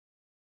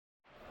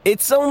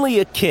It's only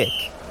a kick,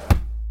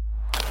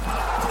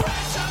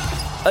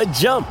 a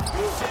jump,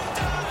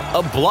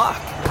 a block.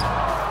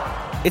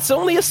 It's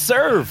only a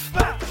serve.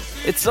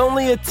 It's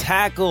only a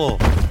tackle,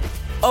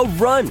 a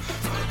run.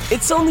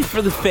 It's only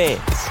for the fans.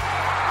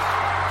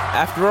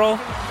 After all,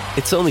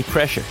 it's only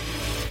pressure.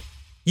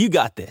 You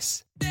got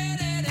this.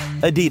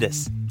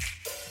 Adidas.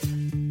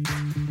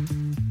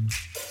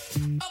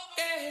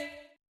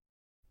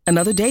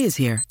 Another day is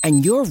here,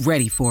 and you're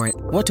ready for it.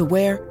 What to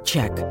wear?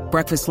 Check.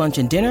 Breakfast, lunch,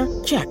 and dinner?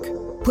 Check.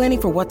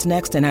 Planning for what's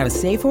next and how to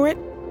save for it?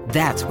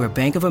 That's where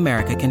Bank of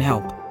America can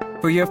help.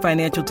 For your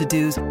financial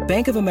to-dos,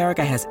 Bank of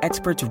America has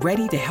experts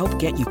ready to help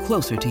get you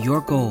closer to your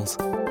goals.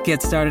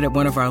 Get started at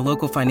one of our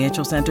local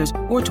financial centers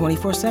or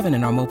 24/7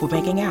 in our mobile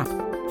banking app.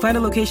 Find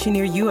a location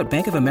near you at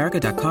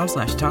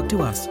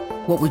bankofamerica.com/talktous.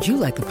 What would you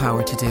like the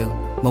power to do?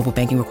 Mobile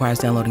banking requires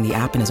downloading the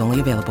app and is only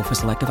available for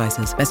select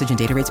devices. Message and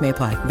data rates may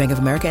apply. Bank of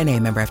America N.A.,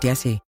 member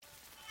FDIC.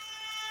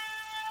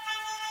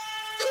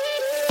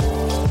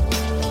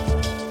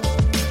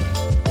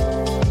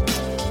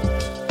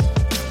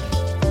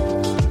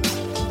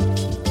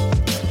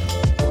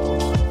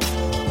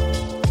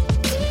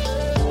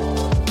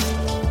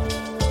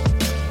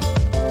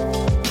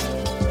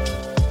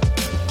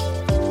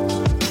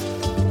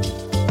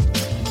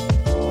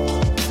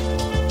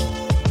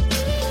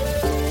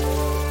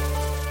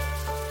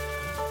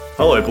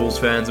 Hello Bulls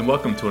fans and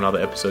welcome to another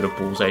episode of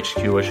Bulls HQ,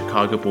 a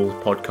Chicago Bulls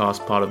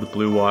podcast, part of the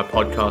Blue Wire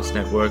Podcast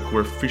Network.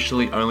 We're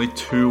officially only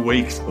 2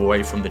 weeks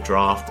away from the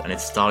draft and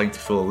it's starting to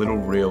feel a little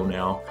real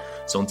now.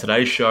 So on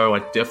today's show, I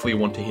definitely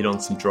want to hit on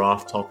some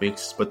draft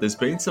topics, but there's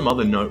been some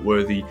other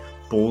noteworthy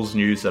Bulls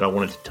news that I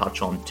wanted to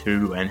touch on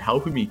too, and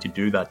helping me to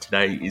do that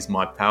today is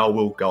my pal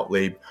Will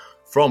Gottlieb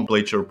from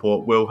Bleacher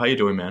Report. Will, how you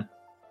doing, man?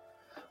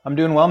 I'm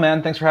doing well,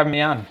 man. Thanks for having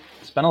me on.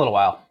 It's been a little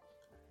while.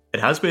 It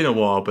has been a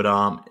while, but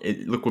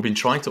look, we've been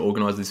trying to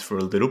organise this for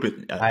a little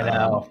bit. I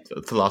know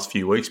for the last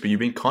few weeks, but you've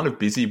been kind of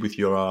busy with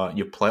your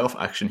playoff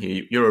action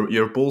here.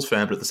 You're a Bulls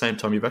fan, but at the same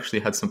time, you've actually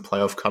had some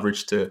playoff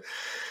coverage to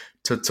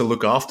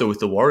look after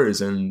with the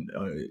Warriors, and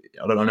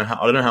I don't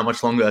know how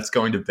much longer that's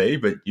going to be.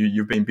 But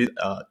you've been a bit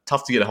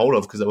tough to get a hold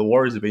of because the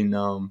Warriors have been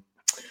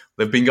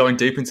they've been going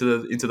deep into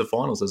the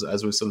finals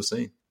as we've sort of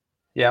seen.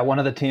 Yeah, one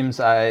of the teams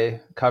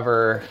I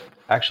cover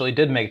actually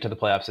did make it to the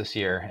playoffs this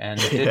year and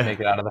did make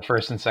it out of the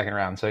first and second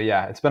round. So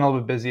yeah, it's been a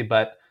little bit busy,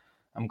 but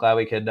I'm glad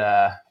we could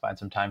find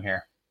some time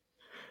here.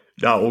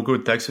 Yeah, all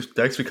good. Thanks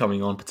for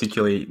coming on.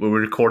 Particularly, we were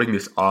recording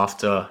this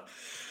after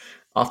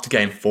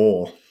Game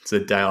 4. It's the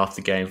day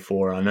after Game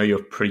 4. I know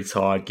you're pretty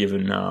tired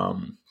given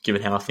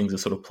how things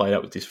have sort of played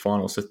out with this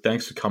final. So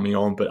thanks for coming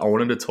on. But I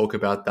wanted to talk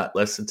about that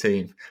lesser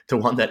team, the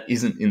one that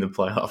isn't in the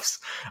playoffs.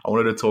 I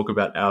wanted to talk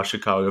about our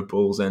Chicago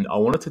Bulls, and I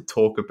wanted to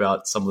talk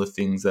about some of the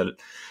things that,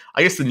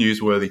 I guess, the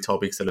newsworthy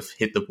topics that have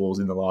hit the Bulls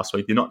in the last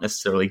week. They're not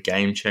necessarily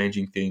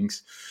game-changing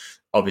things.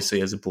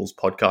 Obviously, as a Bulls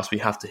podcast, we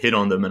have to hit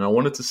on them. And I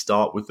wanted to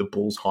start with the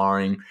Bulls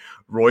hiring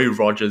Roy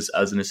Rogers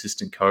as an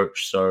assistant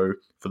coach. So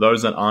for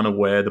those that aren't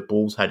aware, the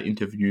Bulls had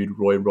interviewed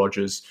Roy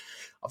Rogers.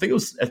 I think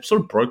it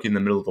sort of broke in the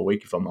middle of the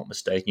week, if I'm not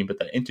mistaken, but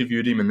they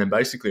interviewed him, and then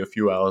basically a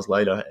few hours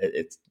later,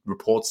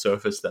 reports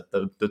surfaced that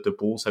the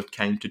Bulls have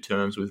came to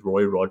terms with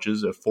Roy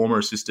Rogers, a former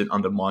assistant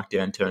under Mike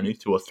D'Antoni,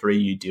 to a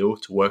 3-year deal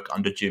to work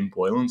under Jim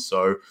Boylen.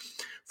 So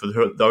for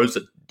those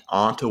that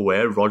aren't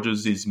aware,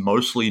 Rogers is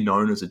mostly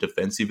known as a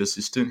defensive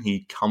assistant.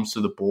 He comes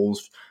to the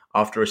Bulls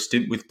after a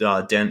stint with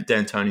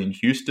D'Antoni in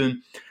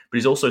Houston, but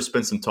he's also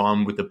spent some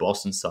time with the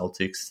Boston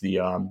Celtics,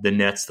 the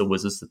Nets, the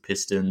Wizards, the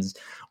Pistons,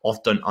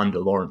 often under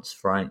Lawrence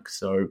Frank.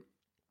 So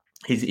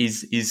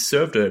he's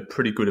served a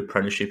pretty good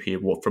apprenticeship here,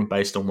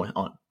 based on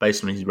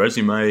his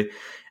resume,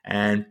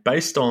 and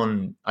based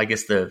on, I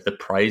guess, the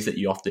praise that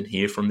you often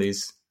hear from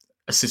these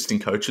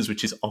assistant coaches,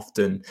 which is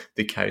often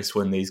the case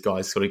when these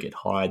guys sort of get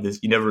hired.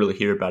 You never really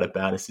hear about a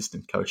bad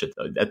assistant coach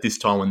at this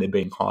time when they're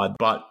being hired,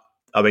 but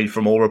I mean,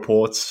 from all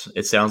reports,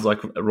 it sounds like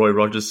Roy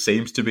Rogers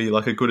seems to be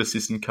like a good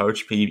assistant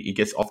coach. He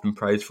gets often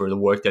praised for the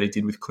work that he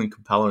did with Clint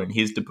Capella and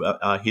his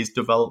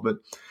development.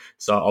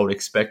 So I would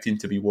expect him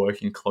to be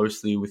working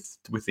closely with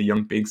the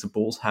young bigs the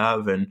Bulls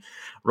have. And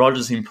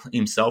Rogers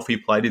himself, he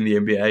played in the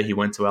NBA. He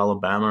went to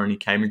Alabama and he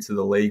came into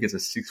the league as a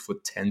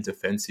 6'10"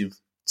 defensive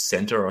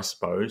center, I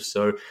suppose.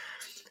 So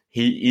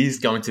he is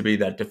going to be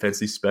that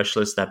defensive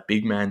specialist, that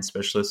big man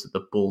specialist that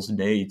the Bulls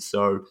need.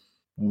 So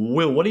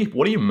Will, what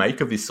do you make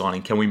of this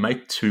signing? Can we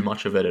make too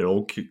much of it at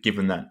all,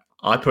 given that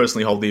I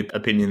personally hold the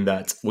opinion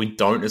that we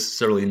don't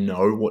necessarily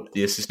know what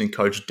the assistant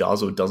coach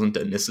does or doesn't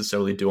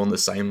necessarily do on the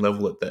same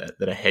level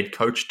that a head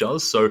coach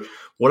does? So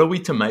what are we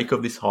to make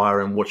of this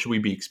hire, and what should we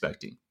be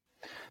expecting?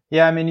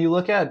 Yeah, I mean, you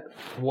look at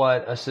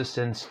what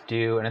assistants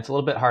do, and it's a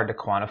little bit hard to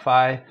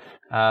quantify.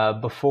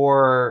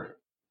 Before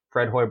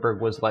Fred Hoiberg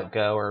was let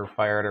go or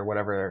fired or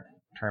whatever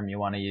term you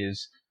want to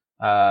use,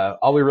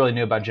 all we really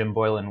knew about Jim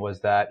Boylen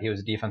was that he was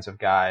a defensive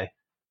guy.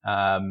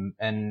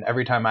 And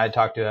every time I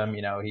talked to him,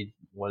 he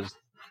was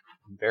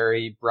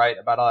very bright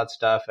about all that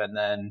stuff. And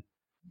then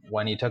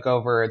when he took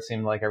over, it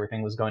seemed like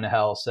everything was going to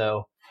hell.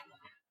 So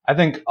I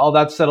think all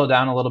that's settled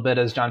down a little bit,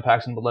 as John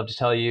Paxson would love to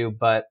tell you,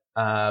 but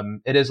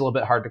it is a little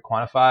bit hard to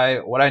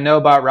quantify. What I know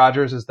about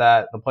Rodgers is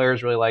that the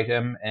players really like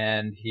him,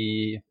 and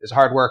he is a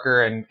hard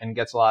worker and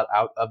gets a lot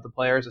out of the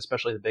players,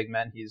 especially the big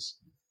men. He's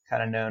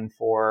kind of known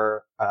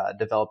for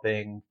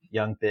developing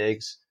young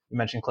bigs. You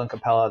mentioned Clint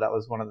Capella. That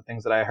was one of the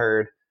things that I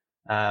heard.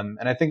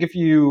 And I think if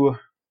you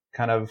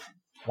kind of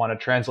want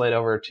to translate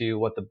over to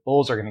what the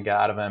Bulls are going to get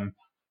out of him,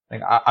 I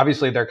think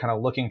obviously they're kind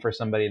of looking for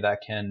somebody that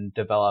can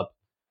develop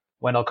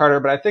Wendell Carter,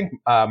 but I think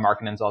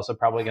Markkanen's also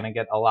probably going to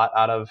get a lot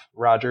out of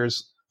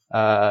Rodgers.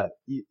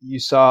 You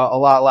saw a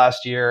lot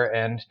last year,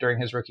 and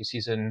during his rookie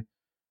season,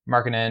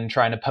 Markkanen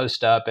trying to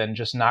post up and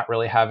just not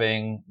really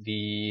having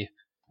the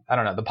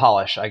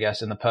polish, I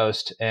guess, in the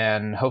post.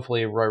 And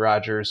hopefully Roy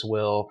Rodgers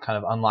will kind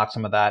of unlock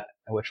some of that,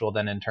 which will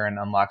then in turn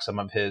unlock some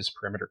of his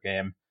perimeter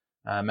game.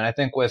 And I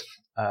think with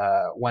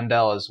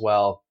Wendell as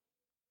well,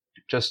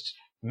 just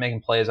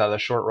making plays out of the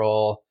short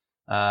roll,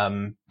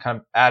 kind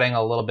of adding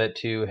a little bit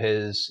to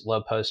his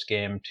low post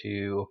game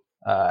to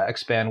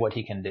expand what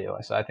he can do.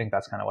 So I think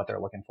that's kind of what they're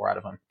looking for out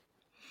of him.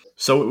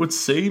 So it would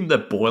seem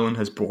that Boylen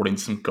has brought in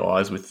some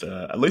guys with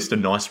at least a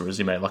nice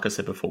resume. Like I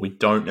said before, we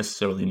don't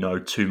necessarily know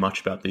too much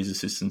about these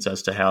assistants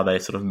as to how they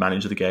sort of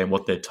manage the game,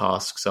 what their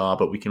tasks are,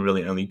 but we can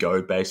really only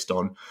go based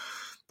on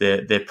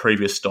their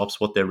previous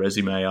stops, what their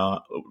resume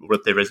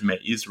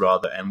is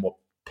rather, and what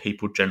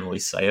people generally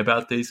say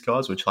about these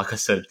guys, which, like I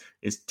said,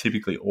 is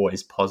typically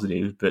always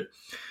positive. But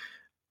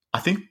I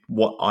think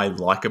what I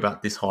like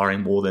about this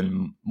hiring more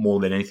than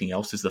anything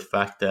else is the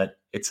fact that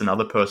it's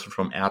another person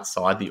from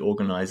outside the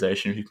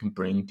organization who can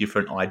bring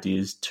different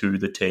ideas to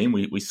the team.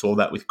 We saw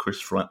that with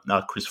Chris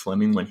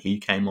Fleming when he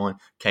came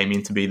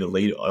in to be the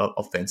lead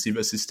offensive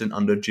assistant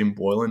under Jim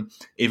Boylen.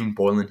 Even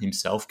Boylen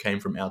himself came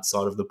from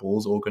outside of the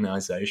Bulls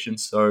organization.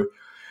 So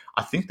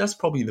I think that's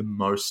probably the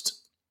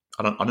most,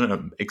 I don't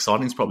know,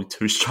 exciting is probably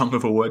too strong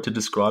of a word to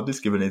describe this,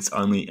 given it's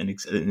only an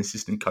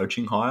assistant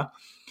coaching hire.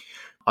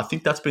 I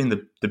think that's been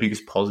the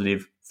biggest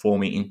positive for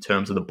me in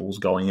terms of the Bulls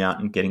going out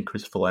and getting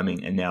Chris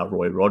Fleming and now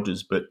Roy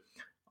Rodgers. But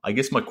I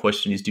guess my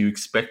question is, do you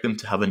expect them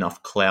to have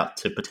enough clout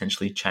to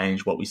potentially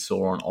change what we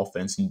saw on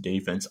offense and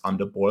defense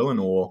under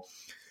Boylen, or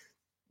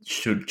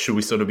should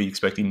we sort of be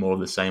expecting more of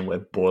the same where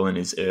Boylen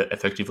is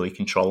effectively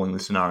controlling the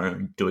scenario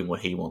and doing what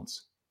he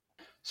wants?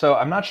 So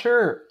I'm not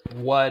sure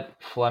what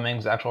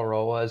Fleming's actual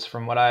role was.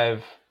 From what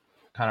I've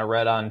kind of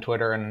read on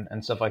Twitter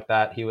and stuff like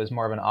that, he was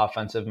more of an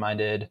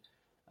offensive-minded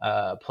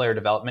player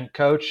development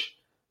coach.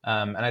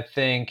 And I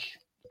think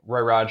Roy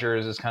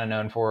Rodgers is kind of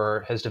known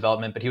for his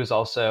development, but he was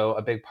also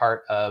a big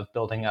part of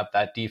building up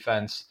that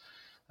defense.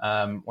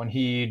 When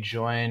he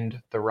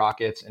joined the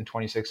Rockets in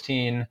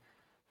 2016,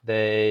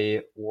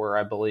 they were,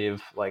 I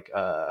believe, like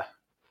a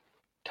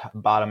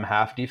bottom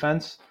half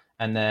defense,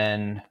 and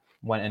then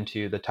went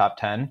into the top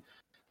 10.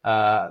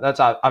 That's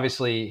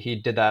obviously he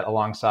did that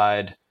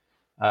alongside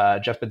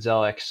Jeff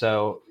Bzdelik.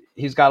 So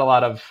he's got a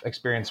lot of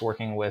experience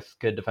working with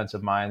good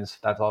defensive minds.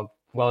 That's all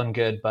well and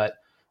good. But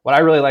what I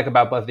really like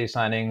about both of these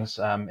signings,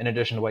 in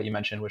addition to what you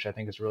mentioned, which I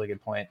think is a really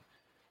good point,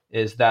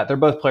 is that they're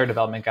both player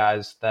development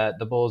guys, that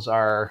the Bulls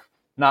are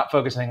not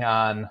focusing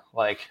on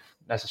like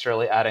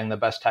necessarily adding the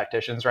best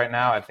tacticians right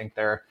now. I think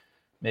they're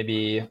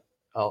maybe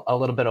a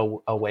little bit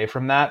away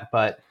from that,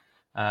 but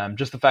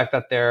just the fact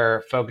that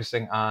they're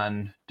focusing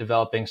on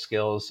developing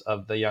skills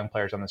of the young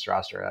players on this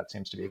roster, that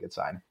seems to be a good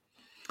sign.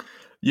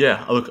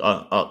 Yeah, look,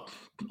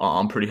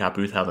 I'm pretty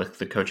happy with how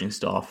the coaching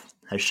staff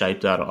has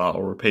shaped out.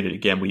 I'll repeat it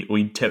again.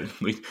 We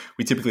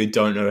typically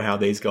don't know how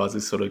these guys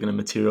are sort of going to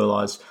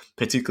materialize,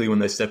 particularly when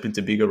they step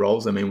into bigger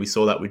roles. I mean, we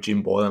saw that with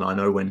Jim Boylen. I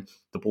know when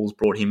the Bulls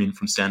brought him in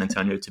from San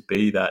Antonio to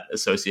be that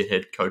associate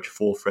head coach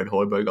for Fred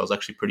Hoiberg, I was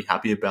actually pretty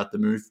happy about the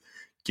move,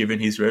 given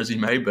his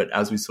resume. But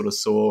as we sort of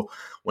saw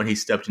when he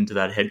stepped into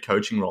that head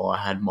coaching role, I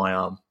had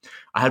my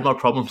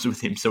problems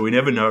with him. So we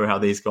never know how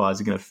these guys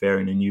are going to fare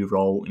in a new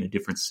role in a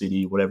different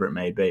city, whatever it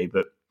may be.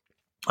 But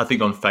I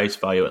think on face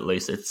value, at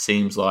least, it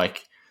seems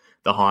like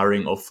the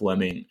hiring of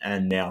Fleming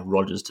and now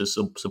Rodgers to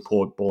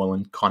support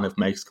Boylen kind of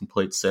makes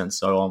complete sense.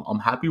 So I'm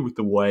happy with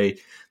the way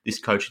this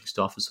coaching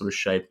staff is sort of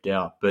shaped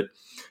out. But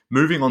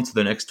moving on to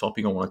the next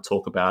topic I want to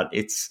talk about,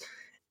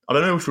 I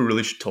don't know if we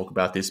really should talk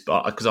about this,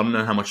 but because I don't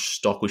know how much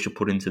stock we should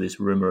put into this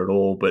rumor at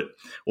all,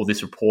 or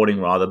this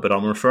reporting rather. But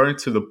I'm referring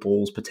to the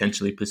Bulls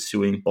potentially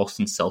pursuing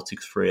Boston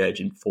Celtics free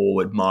agent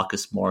forward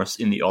Marcus Morris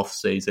in the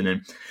offseason.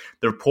 And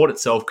the report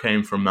itself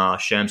came from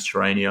Shams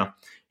Charania.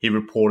 He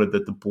reported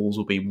that the Bulls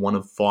will be one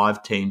of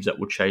 5 teams that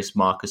will chase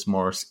Marcus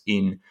Morris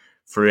in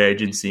free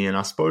agency. And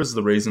I suppose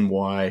the reason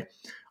why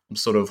I'm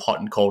sort of hot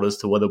and cold as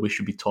to whether we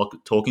should be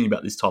talking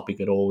about this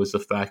topic at all is the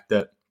fact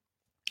that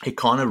it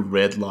kind of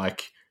read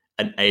like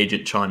an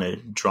agent trying to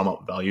drum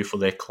up value for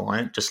their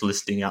client, just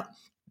listing out,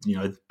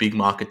 big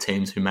market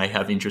teams who may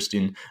have interest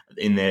in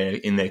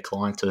their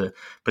client to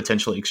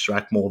potentially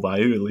extract more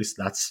value. At least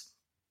that's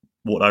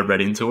what I read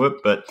into it,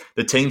 but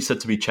the team set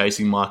to be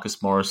chasing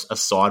Marcus Morris,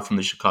 aside from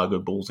the Chicago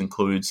Bulls,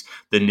 includes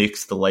the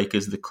Knicks, the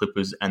Lakers, the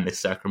Clippers, and the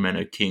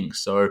Sacramento Kings.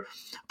 So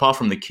apart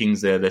from the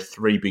Kings there are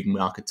three big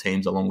market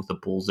teams along with the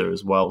Bulls there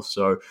as well.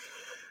 So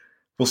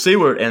we'll see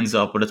where it ends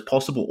up, but it's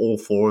possible all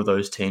four of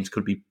those teams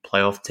could be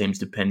playoff teams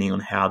depending on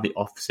how the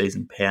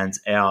offseason pans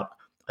out.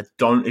 I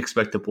don't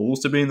expect the Bulls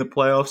to be in the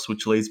playoffs,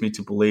 which leads me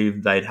to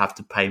believe they'd have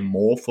to pay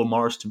more for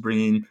Morris to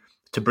bring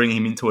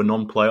him into a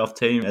non-playoff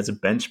team as a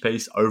bench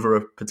piece over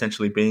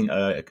potentially being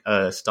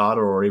a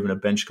starter or even a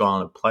bench guy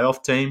on a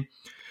playoff team.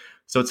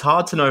 So it's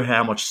hard to know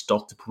how much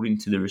stock to put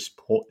into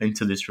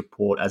this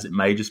report, as it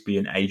may just be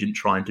an agent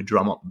trying to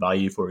drum up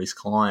value for his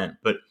client.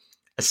 But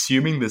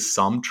assuming there's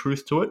some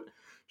truth to it,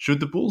 should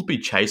the Bulls be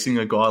chasing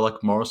a guy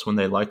like Morris when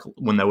they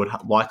would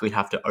likely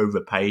have to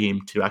overpay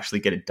him to actually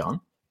get it done?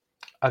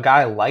 A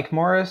guy like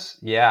Morris?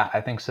 Yeah,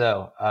 I think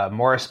so.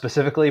 Morris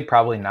specifically,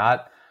 probably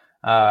not.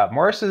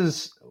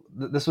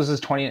 This was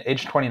his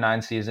age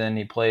 29 season.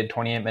 He played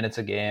 28 minutes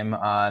a game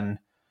on,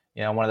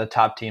 one of the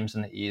top teams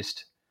in the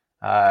East.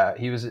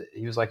 He was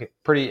like a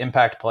pretty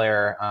impact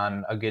player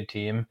on a good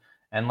team.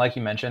 And like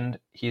you mentioned,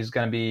 he's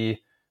going to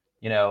be,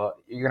 you're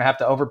going to have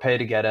to overpay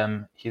to get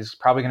him. He's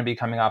probably going to be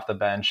coming off the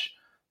bench.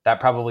 That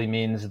probably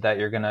means that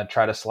you're going to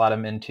try to slot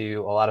him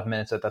into a lot of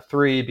minutes at the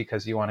 3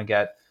 because you want to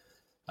get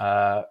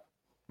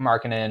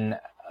Markkanen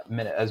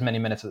as many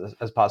minutes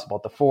as possible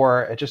at the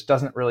 4. It just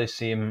doesn't really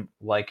seem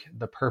like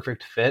the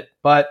perfect fit,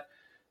 but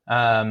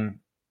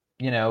he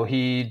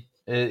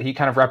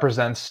kind of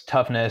represents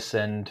toughness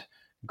and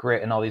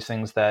grit and all these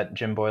things that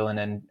Jim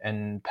Boylen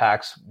and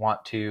Pax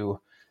want to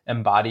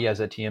embody as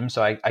a team.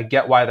 So I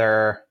get why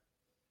they're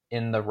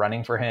in the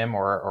running for him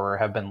or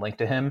have been linked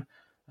to him.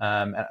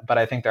 But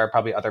I think there are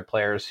probably other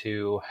players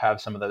who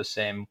have some of those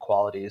same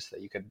qualities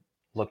that you could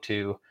look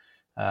to,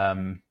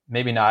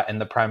 maybe not in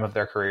the prime of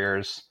their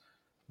careers,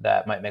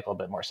 that might make a little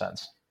bit more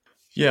sense.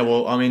 Yeah,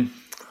 well, I mean,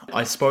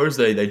 I suppose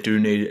they do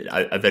need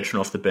a veteran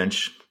off the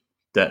bench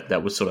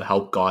that would sort of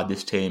help guide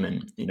this team,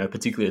 and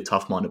particularly a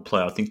tough-minded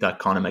player. I think that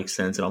kind of makes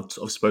sense. And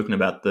I've spoken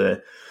about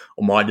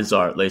my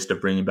desire at least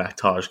of bringing back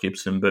Taj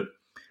Gibson, but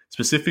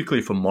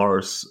specifically for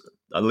Morris,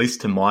 at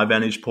least to my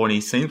vantage point,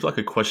 he seems like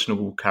a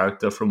questionable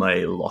character from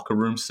a locker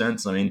room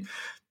sense. I mean,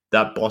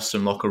 that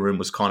Boston locker room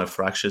was kind of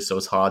fractured, so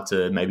it's hard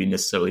to maybe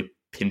necessarily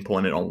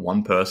pinpoint it on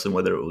one person,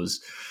 whether it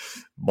was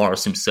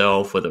Morris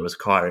himself, whether it was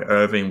Kyrie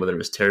Irving, whether it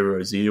was Terry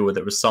Rozier, whether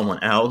it was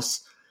someone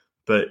else.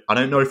 But I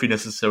don't know if he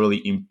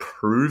necessarily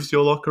improves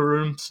your locker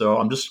room. So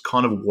I'm just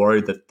kind of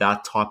worried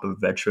that type of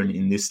veteran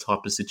in this type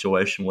of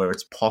situation where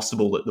it's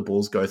possible that the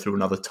Bulls go through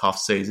another tough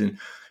season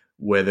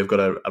where they've got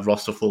a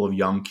roster full of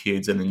young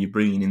kids, and then you're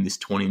bringing in this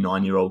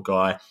 29-year-old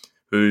guy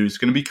who's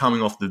going to be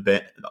coming off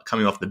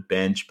the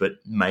bench, but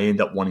may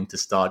end up wanting to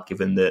start,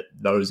 given that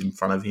those in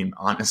front of him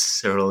aren't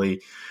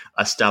necessarily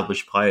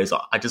established players.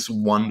 I just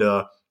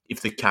wonder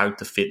if the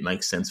character fit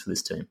makes sense for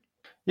this team.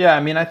 Yeah, I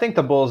mean, I think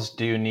the Bulls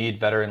do need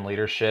veteran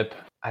leadership.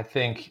 I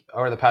think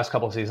over the past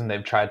couple of seasons,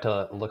 they've tried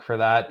to look for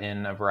that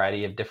in a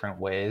variety of different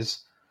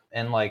ways.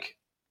 And like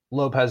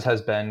Lopez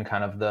has been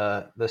kind of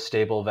the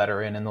stable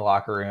veteran in the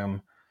locker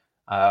room.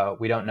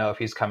 We don't know if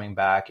he's coming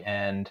back,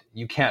 and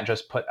you can't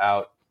just put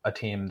out a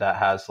team that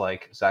has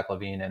like Zach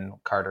LaVine and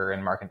Carter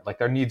and Mark. Like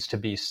there needs to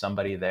be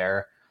somebody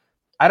there.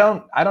 I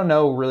don't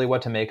know really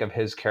what to make of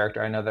his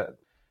character. I know that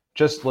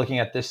just looking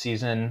at this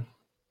season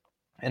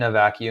in a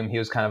vacuum, he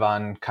was kind of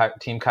on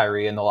Team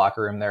Kyrie in the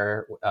locker room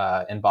there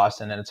in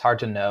Boston, and it's hard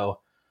to know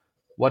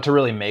what to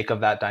really make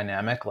of that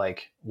dynamic.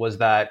 Like, was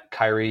that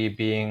Kyrie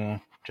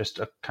being just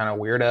a kind of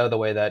weirdo the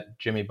way that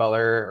Jimmy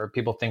Butler or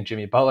people think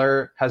Jimmy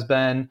Butler has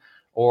been?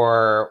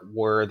 Or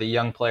were the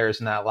young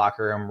players in that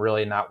locker room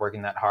really not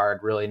working that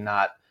hard, really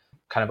not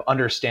kind of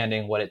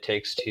understanding what it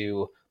takes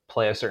to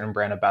play a certain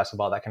brand of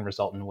basketball that can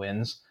result in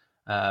wins?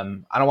 I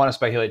don't want to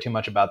speculate too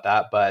much about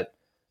that, but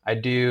I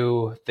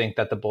do think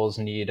that the Bulls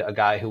need a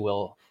guy who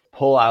will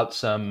pull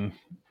some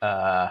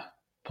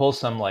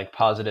like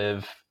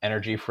positive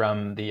energy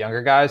from the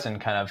younger guys and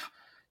kind of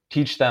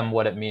teach them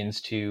what it means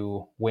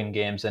to win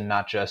games and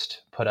not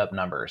just put up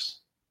numbers.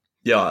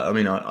 Yeah, I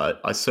mean,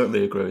 I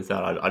certainly agree with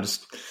that. I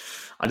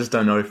just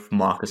don't know if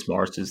Marcus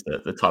Morris is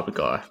the type of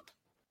guy.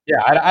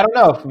 Yeah, I don't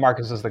know if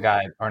Marcus is the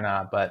guy or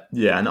not, but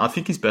yeah, and I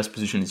think his best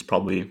position is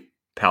probably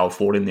power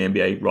forward in the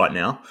NBA right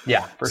now.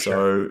 Yeah, for sure.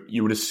 So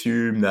you would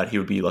assume that he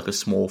would be like a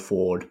small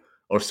ball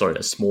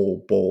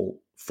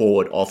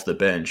forward off the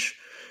bench,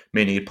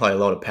 meaning he'd play a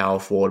lot of power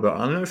forward. But I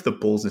don't know if the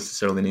Bulls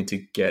necessarily need to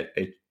get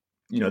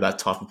that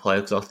type of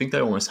player, because I think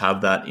they almost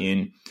have that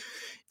in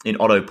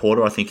Otto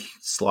Porter. I think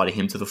sliding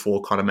him to the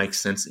 4 kind of makes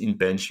sense in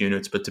bench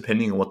units, but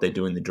depending on what they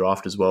do in the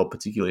draft as well,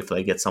 particularly if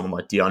they get someone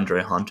like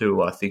DeAndre Hunter,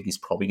 who I think is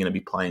probably going to be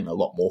playing a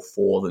lot more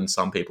 4 than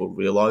some people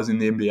realize in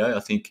the NBA.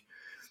 I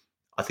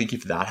think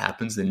if that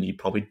happens, then you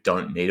probably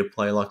don't need a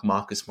player like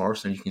Marcus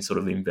Morris, and you can sort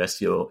of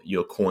invest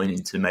your coin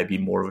into maybe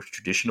more of a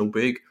traditional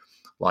big,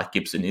 like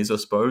Gibson is, I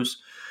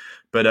suppose.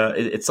 But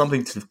it's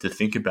something to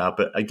think about.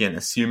 But again,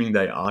 assuming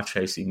they are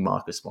chasing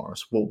Marcus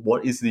Morris,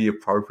 what is the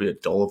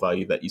appropriate dollar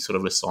value that you sort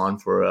of assign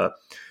for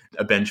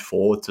a bench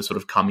forward to sort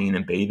of come in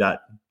and be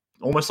that,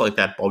 almost like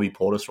that Bobby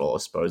Portis role, I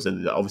suppose?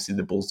 Obviously,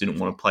 the Bulls didn't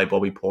want to play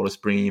Bobby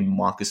Portis. Bringing in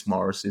Marcus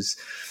Morris is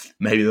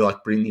maybe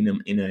like bringing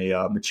him in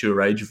a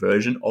mature age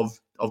version of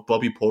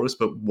Bobby Portis.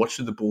 But what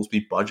should the Bulls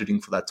be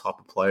budgeting for that type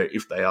of player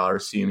if they are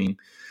assuming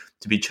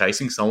to be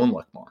chasing someone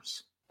like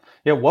Morris?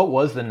 Yeah, what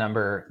was the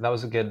number? That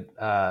was a good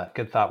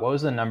thought. What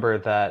was the number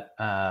that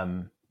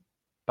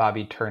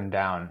Bobby turned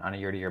down on a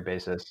year-to-year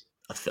basis?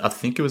 I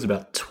think it was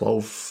about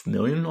 12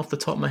 million off the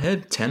top of my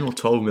head, 10 or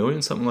 12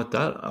 million, something like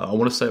that. I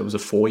want to say it was a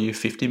 4-year,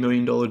 $50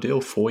 million deal,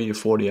 4-year,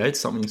 48,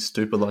 something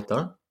stupid like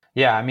that.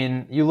 Yeah, I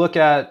mean, you look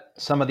at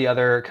some of the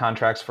other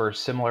contracts for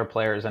similar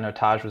players. I know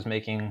Taj was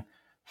making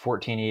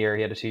 14 a year.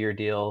 He had a 2-year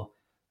deal.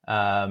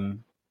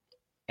 And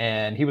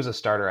he was a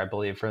starter, I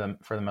believe, for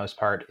the most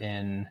part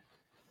in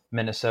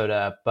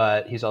Minnesota,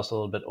 but he's also a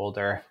little bit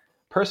older.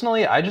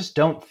 Personally, I just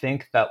don't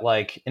think that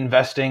like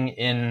investing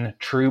in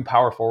true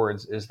power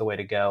forwards is the way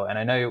to go. And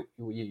I know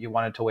you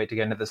wanted to wait to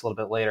get into this a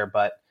little bit later,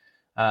 but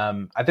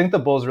I think the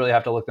Bulls really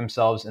have to look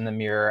themselves in the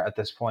mirror at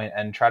this point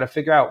and try to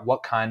figure out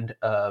what kind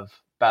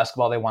of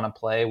basketball they want to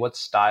play, what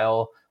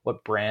style,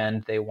 what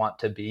brand they want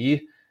to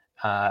be,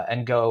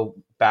 and go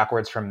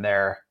backwards from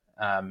there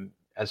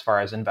as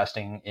far as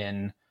investing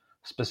in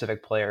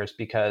specific players,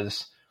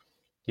 because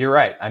you're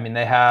right. I mean,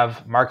 they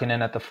have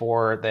Markkanen at the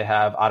 4. They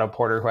have Otto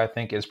Porter, who I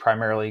think is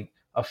primarily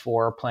a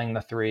 4 playing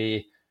the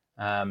 3.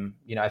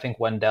 I think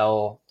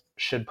Wendell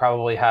should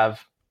probably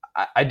have,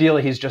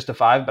 ideally he's just a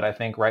 5, but I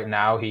think right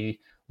now he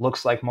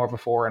looks like more of a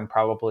 4 and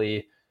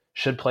probably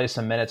should play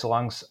some minutes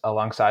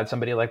alongside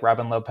somebody like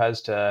Robin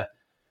Lopez to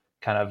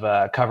kind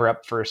of cover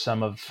up for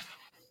some of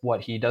what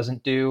he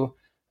doesn't do.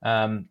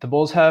 The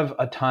Bulls have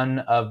a ton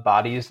of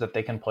bodies that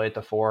they can play at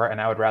the 4,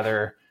 and I would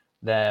rather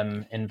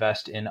them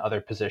invest in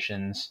other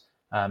positions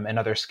and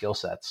other skill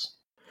sets.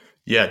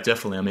 Yeah,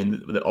 definitely. I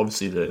mean,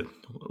 obviously,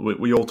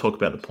 we all talk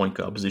about the point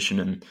guard position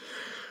and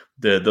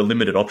the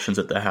limited options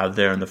that they have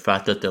there, and the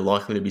fact that they're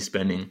likely to be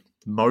spending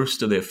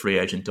most of their free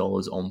agent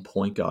dollars on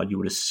point guard, you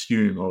would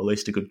assume, or at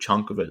least a good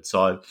chunk of it.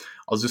 So I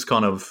was just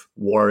kind of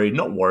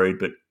not worried,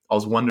 but I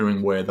was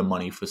wondering where the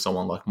money for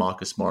someone like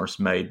Marcus Morris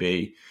may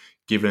be,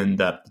 given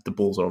that the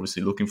Bulls are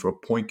obviously looking for a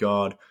point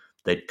guard.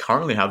 They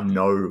currently have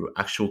no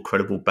actual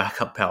credible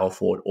backup power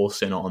forward or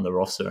center on the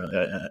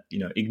roster.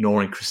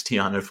 Ignoring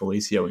Cristiano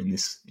Felicio in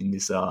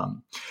this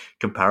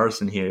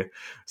comparison here.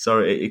 So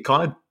it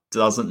kind of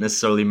doesn't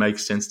necessarily make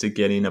sense to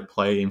get in a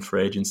player in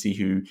free agency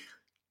who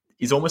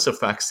is almost a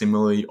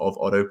facsimile of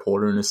Otto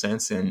Porter in a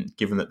sense. And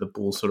given that the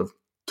Bulls sort of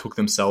took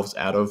themselves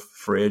out of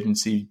free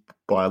agency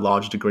by a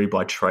large degree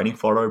by trading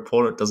for Otto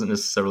Porter, it doesn't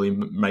necessarily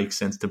make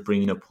sense to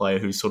bring in a player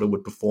who sort of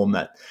would perform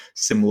that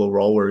similar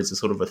role where he's a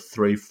sort of a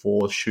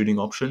 3-4 shooting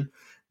option.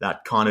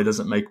 That kind of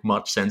doesn't make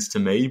much sense to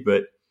me,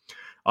 but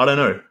I don't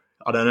know.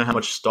 I don't know how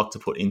much stock to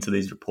put into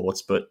these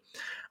reports, but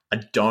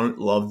I don't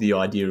love the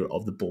idea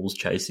of the Bulls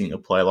chasing a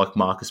player like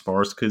Marcus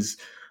Morris, because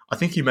I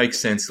think he makes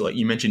sense. Like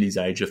you mentioned his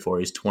age before,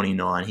 he's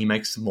 29. He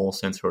makes more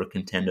sense for a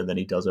contender than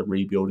he does a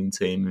rebuilding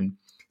team. And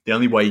the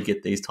only way you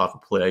get these type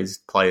of players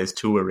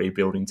to a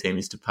rebuilding team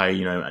is to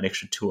pay, an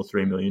extra $2 or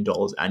 $3 million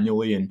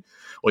annually,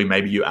 or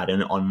maybe you add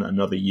in on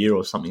another year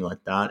or something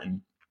like that.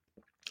 And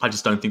I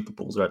just don't think the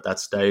Bulls are at that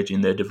stage in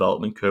their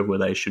development curve where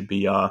they should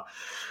be.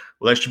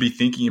 They should be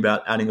thinking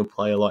about adding a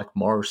player like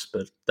Morris,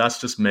 but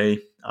that's just me.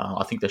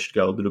 I think they should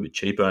go a little bit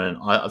cheaper, and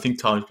I think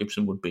Taj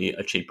Gibson would be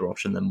a cheaper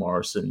option than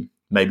Morris, and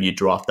maybe you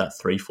draft that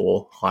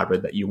 3-4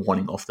 hybrid that you're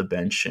wanting off the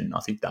bench, and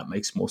I think that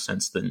makes more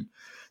sense than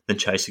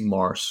chasing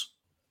Morris.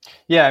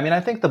 Yeah, I mean,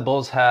 I think the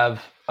Bulls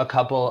have a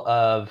couple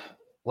of,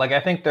 I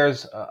think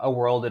there's a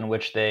world in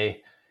which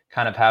they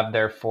kind of have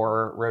their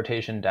 4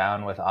 rotation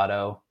down with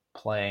Otto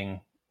playing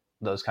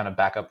those kind of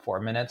backup 4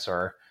 minutes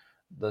or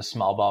the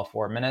small ball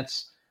 4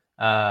 minutes.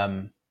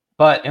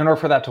 But in order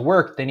for that to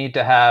work, they need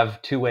to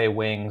have two-way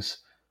wings.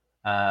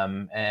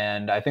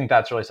 And I think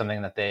that's really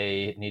something that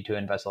they need to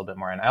invest a little bit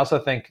more in. I also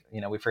think,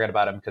 we forget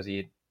about him because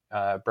he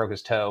broke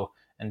his toe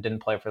and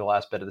didn't play for the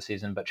last bit of the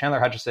season. But Chandler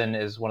Hutchison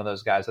is one of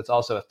those guys that's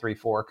also a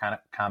 3-4 kind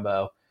of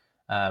combo.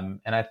 And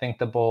I think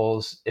the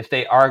Bulls, if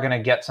they are going to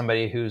get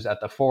somebody who's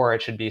at the 4,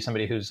 it should be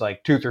somebody who's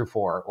like 2 through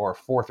 4 or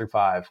 4 through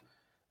 5.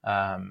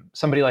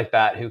 Somebody like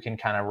that who can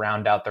kind of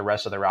round out the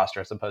rest of the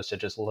roster as opposed to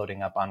just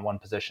loading up on one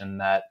position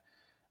that,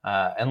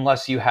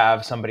 unless you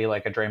have somebody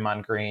like a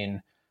Draymond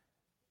Green,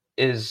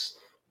 is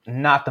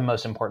not the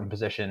most important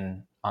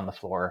position on the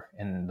floor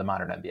in the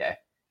modern NBA.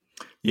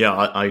 Yeah,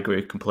 I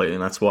agree completely.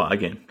 And that's why,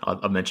 again,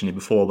 I've mentioned it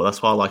before, but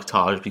that's why I like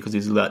Taj, because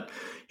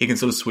he can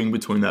sort of swing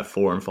between that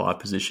 4 and 5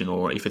 position,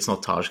 or if it's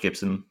not Taj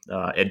Gibson,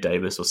 Ed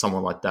Davis or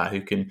someone like that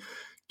who can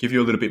give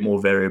you a little bit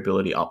more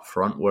variability up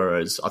front.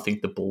 Whereas I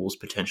think the Bulls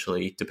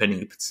potentially,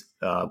 depending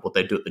what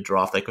they do at the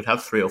draft, they could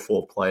have 3 or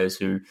 4 players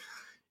who,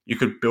 you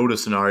could build a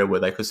scenario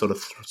where they could sort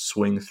of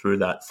swing through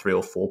that 3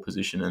 or 4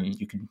 position, and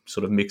you could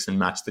sort of mix and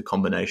match the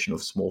combination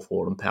of small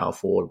forward and power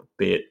forward,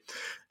 be it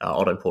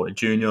Otto Porter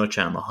Jr.,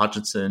 Chandler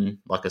Hutchinson.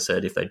 Like I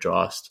said, if they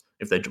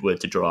were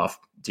to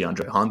draft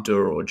DeAndre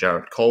Hunter or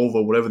Jared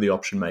Culver, whatever the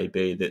option may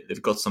be,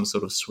 they've got some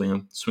sort of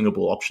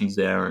swingable options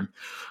there. And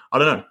I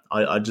don't know.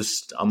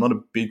 I'm not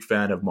a big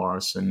fan of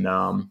Morris. And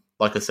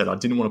like I said, I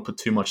didn't want to put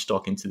too much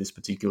stock into this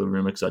particular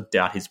rumor because I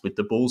doubt he's with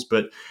the Bulls,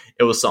 but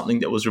it was something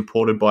that was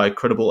reported by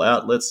credible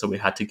outlets, so we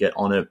had to get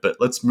on it. But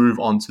let's move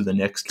on to the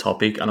next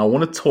topic. And I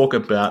want to talk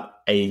about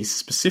a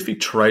specific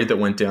trade that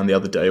went down the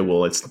other day.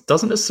 Well, it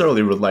doesn't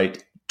necessarily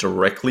relate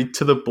directly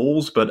to the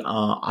Bulls, but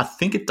I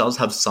think it does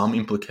have some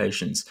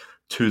implications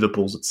to the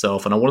Bulls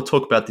itself. And I want to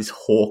talk about this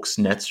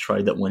Hawks-Nets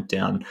trade that went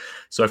down.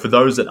 So for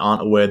those that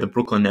aren't aware, the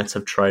Brooklyn Nets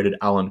have traded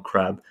Allen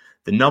Crabbe,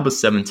 the number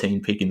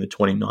 17 pick in the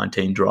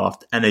 2019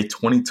 draft, and a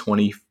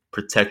 2020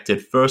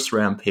 protected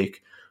first-round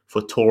pick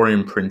for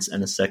Taurean Prince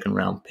and a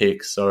second-round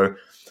pick. So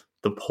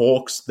the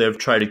Hawks, they've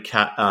traded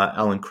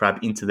Allen Crabbe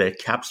into their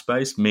cap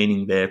space,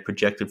 meaning their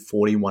projected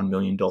 $41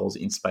 million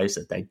in space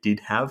that they did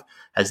have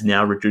has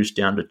now reduced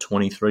down to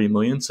 $23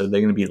 million. So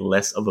they're going to be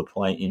less of a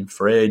play in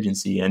free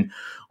agency. And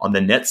on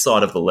the net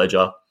side of the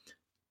ledger,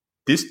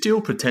 this deal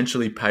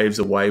potentially paves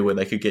a way where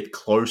they could get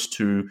close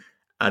to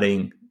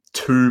adding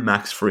 2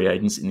 max free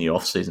agents in the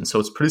offseason. So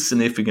it's pretty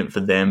significant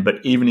for them.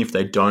 But even if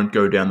they don't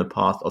go down the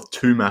path of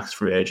 2 max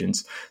free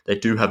agents, they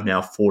do have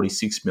now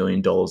 $46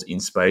 million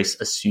in space,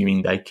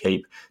 assuming they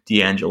keep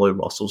D'Angelo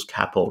Russell's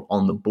cap hold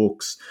on the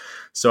books.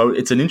 So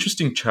it's an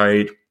interesting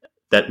trade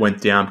that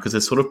went down because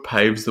it sort of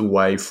paves the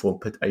way for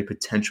a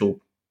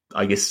potential,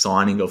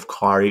 signing of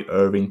Kyrie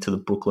Irving to the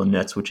Brooklyn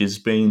Nets, which has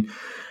been,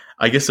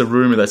 a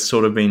rumor that's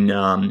sort of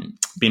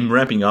been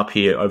ramping up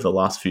here over the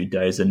last few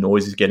days. The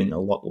noise is getting a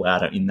lot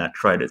louder in that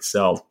trade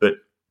itself. But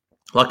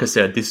like I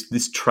said,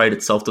 this trade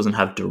itself doesn't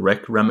have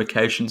direct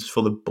ramifications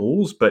for the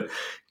Bulls, but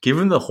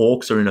given the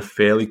Hawks are in a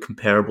fairly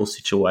comparable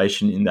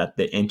situation in that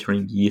they're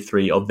entering year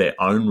 3 of their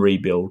own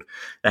rebuild,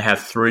 they have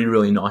 3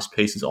 really nice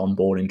pieces on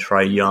board in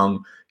Trae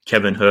Young,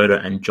 Kevin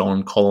Huerter, and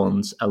John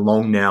Collins,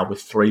 along now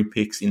with 3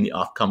 picks in the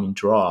upcoming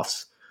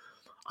drafts.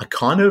 I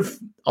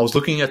was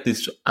looking at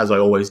this, as I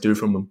always do,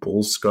 from a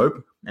Bulls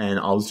scope, and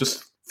I was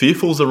just,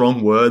 fearful is the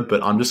wrong word,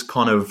 but I'm just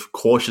kind of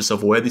cautious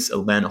of where this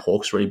Atlanta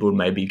Hawks rebuild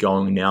may be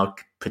going now,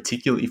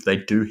 particularly if they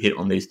do hit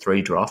on these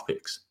 3 draft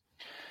picks.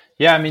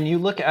 Yeah, I mean, you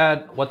look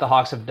at what the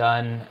Hawks have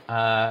done,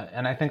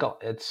 and I think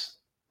it's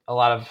a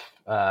lot of,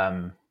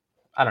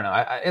 I don't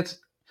know, it's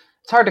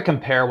hard to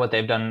compare what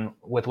they've done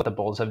with what the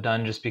Bulls have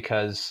done just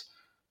because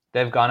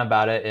they've gone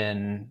about it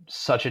in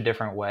such a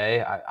different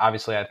way.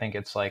 Obviously, I think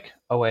it's like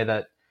a way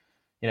that,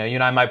 you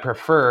and I might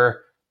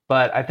prefer,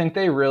 but I think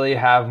they really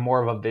have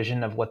more of a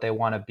vision of what they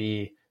want to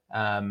be.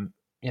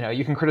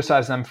 You can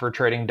criticize them for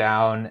trading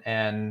down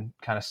and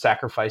kind of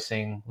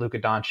sacrificing Luka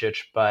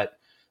Doncic, but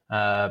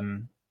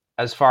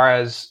as far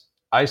as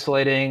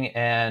isolating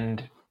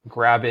and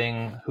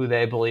grabbing who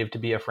they believe to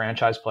be a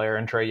franchise player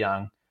in Trae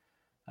Young,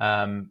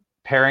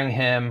 pairing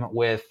him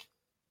with,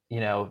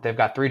 they've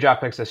got 3 draft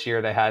picks this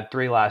year. They had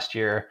 3 last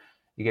year.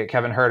 You get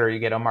Kevin Huerter, you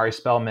get Omari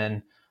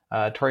Spellman.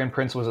 Taurean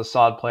Prince was a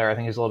solid player. I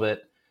think he's a little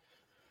bit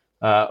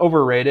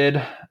overrated,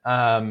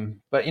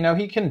 but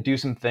he can do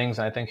some things,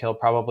 and I think he'll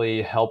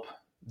probably help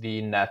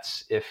the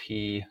Nets if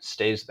he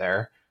stays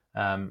there.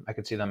 I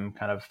could see them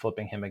kind of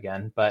flipping him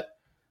again, but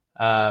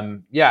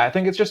I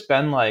think it's just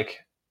been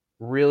like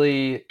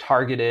really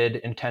targeted,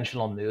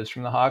 intentional moves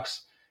from the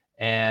Hawks,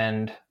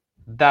 and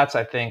that's,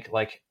 I think,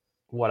 like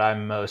what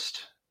I'm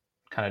most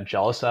kind of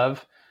jealous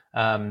of.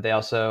 They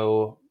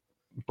also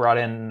brought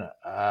in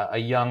a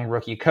young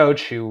rookie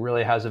coach who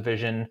really has a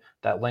vision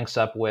that links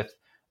up with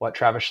what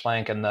Travis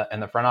Schlenk and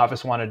the front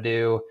office want to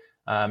do.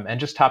 And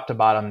just top to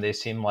bottom, they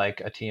seem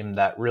like a team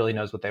that really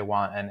knows what they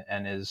want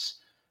and is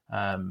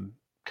kind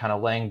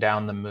of laying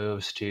down the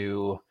moves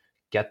to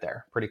get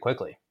there pretty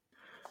quickly.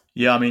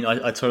 Yeah, I mean,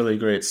 I totally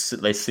agree.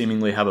 They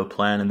seemingly have a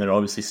plan and they're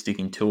obviously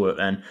sticking to it.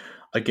 And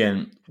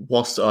again,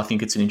 whilst I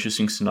think it's an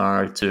interesting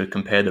scenario to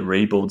compare the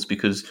rebuilds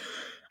because,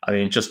 I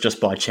mean,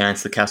 just by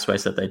chance, the cap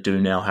space that they do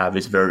now have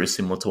is very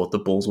similar to what the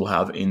Bulls will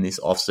have in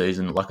this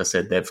offseason. Like I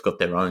said, they've got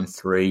their own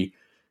three-man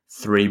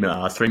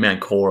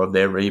core of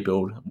their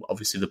rebuild.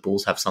 Obviously, the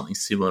Bulls have something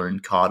similar in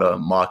Carter,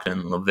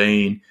 Markkanen, and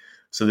Levine.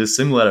 So there's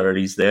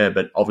similarities there,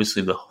 but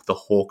obviously the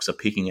Hawks are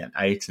picking at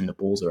 8 and the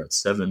Bulls are at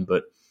 7.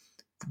 But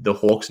the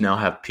Hawks now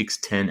have picks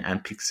 10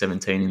 and pick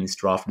 17 in this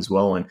draft as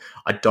well. And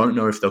I don't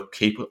know if they'll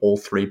keep all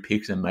 3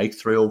 picks and make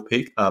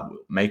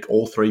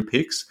all 3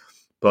 picks.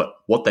 But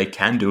what they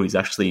can do is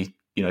actually,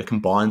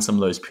 combine some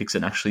of those picks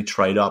and actually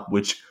trade up,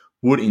 which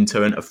would in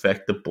turn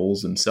affect the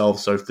Bulls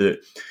themselves. So if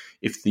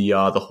the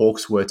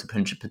Hawks were to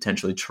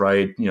potentially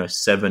trade,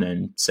 7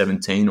 and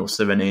 17 or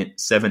 7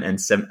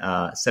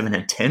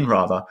 and 10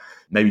 rather,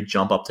 maybe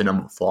jump up to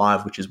number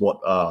 5, which is what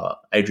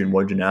Adrian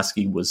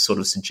Wojnarowski was sort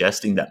of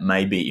suggesting that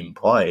may be in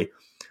play.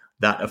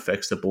 That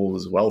affects the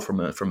Bulls as well from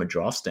a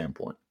draft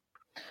standpoint.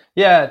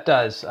 Yeah, it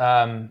does.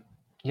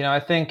 I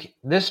think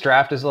this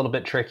draft is a little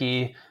bit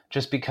tricky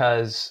just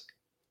because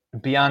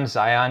beyond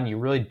Zion, you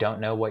really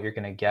don't know what you're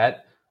going to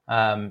get.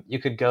 You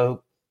could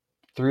go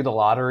through the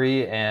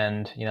lottery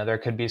and, there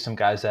could be some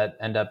guys that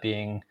end up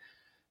being,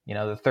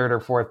 the third or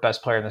fourth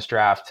best player in this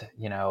draft,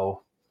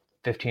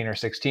 15 or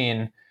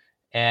 16.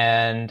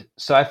 And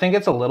so I think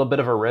it's a little bit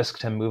of a risk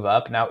to move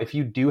up. Now, if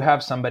you do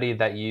have somebody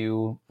that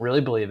you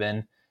really believe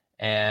in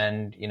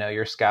and,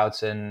 your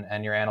scouts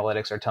and your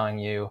analytics are telling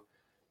you,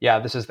 yeah,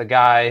 this is the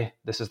guy,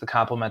 this is the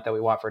compliment that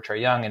we want for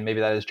Trae Young, and maybe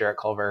that is Jarrett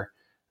Culver,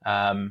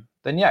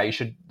 then yeah, you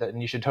should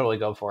totally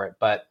go for it.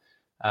 But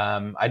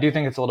I do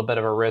think it's a little bit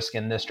of a risk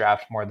in this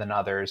draft more than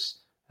others.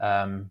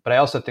 But I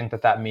also think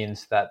that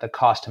means that the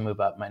cost to move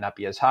up might not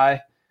be as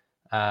high.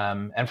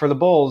 And for the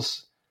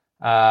Bulls,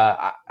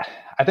 I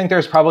think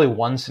there's probably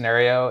one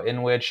scenario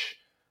in which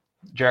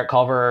Jarrett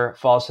Culver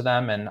falls to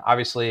them. And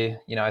obviously,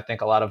 I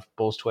think a lot of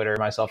Bulls Twitter,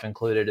 myself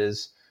included,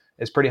 is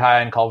pretty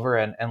high on Culver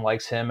and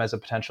likes him as a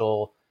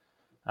potential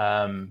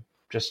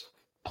just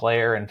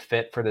player and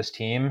fit for this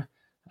team.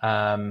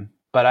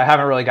 But I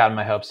haven't really gotten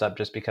my hopes up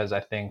just because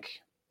I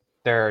think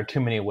there are too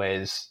many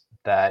ways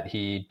that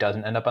he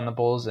doesn't end up on the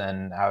Bulls,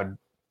 and I would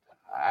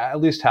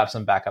at least have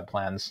some backup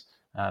plans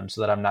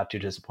so that I'm not too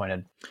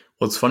disappointed.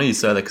 Well, it's funny you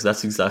say that because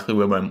that's exactly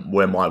where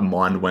my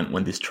mind went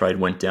when this trade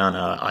went down.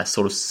 I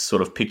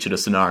sort of pictured a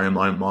scenario in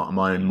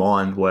my own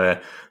mind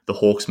where the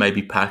Hawks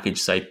maybe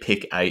package, say,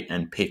 pick 8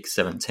 and pick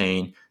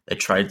 17. They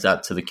trade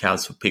that to the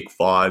Cavs for pick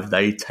 5.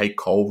 They take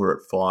Culver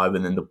at 5,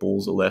 and then the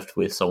Bulls are left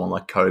with someone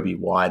like Kobe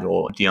White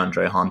or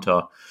DeAndre Hunter,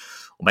 or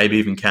maybe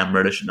even Cam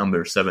Reddish at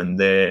number 7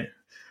 there.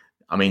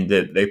 I mean,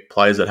 they're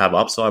players that have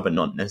upside, but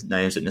not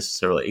names that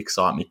necessarily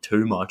excite me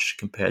too much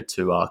compared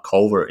to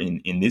Culver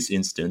in this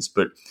instance.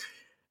 But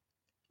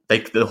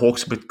the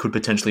Hawks could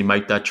potentially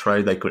make that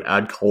trade. They could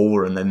add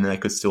Culver, and then they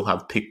could still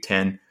have pick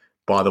 10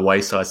 by the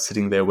wayside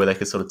sitting there where they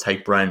could sort of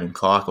take Brandon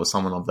Clark or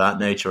someone of that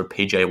nature, or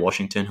PJ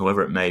Washington,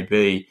 whoever it may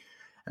be.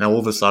 And all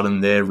of a sudden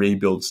their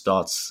rebuild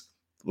starts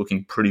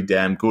looking pretty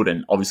damn good.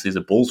 And obviously as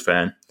a Bulls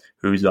fan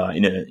who's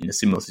in a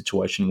similar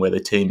situation where the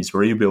team is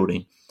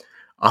rebuilding,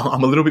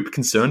 I'm a little bit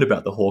concerned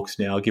about the Hawks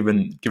now,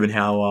 given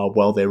how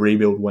well their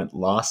rebuild went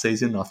last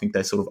season. I think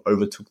they sort of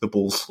overtook the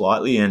Bulls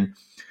slightly, and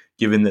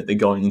given that they're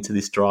going into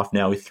this draft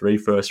now with 3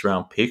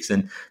 first-round picks,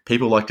 and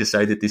people like to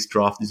say that this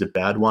draft is a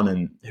bad one,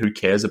 and who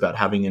cares about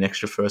having an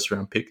extra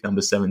first-round pick,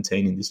 number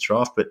 17 in this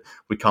draft, but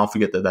we can't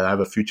forget that they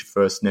have a future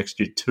first next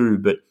year too.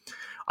 But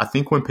I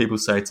think when people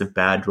say it's a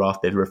bad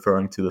draft, they're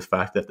referring to the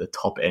fact that the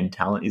top-end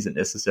talent isn't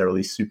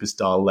necessarily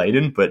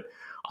superstar-laden, but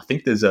I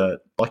think there's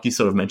like you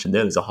sort of mentioned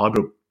there, there's a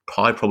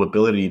high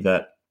probability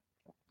that,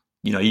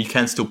 you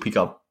can still pick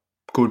up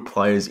good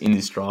players in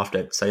this draft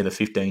at, say, the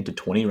 15 to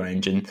 20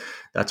 range, and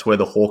that's where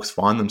the Hawks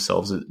find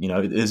themselves.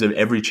 There's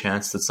every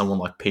chance that someone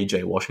like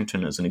PJ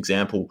Washington, as an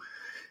example,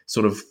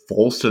 sort of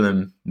falls to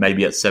them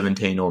maybe at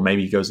 17, or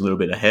maybe goes a little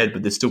bit ahead,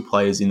 but there's still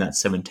players in that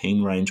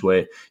 17 range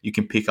where you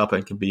can pick up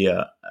and can be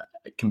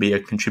a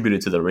contributor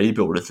to the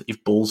rebuild.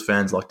 If Bulls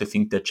fans like to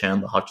think that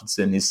Chandler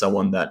Hutchinson is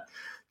someone that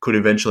could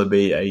eventually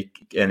be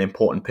an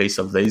important piece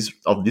of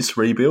this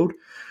rebuild,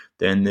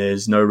 then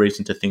there's no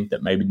reason to think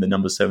that maybe the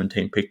number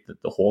 17 pick that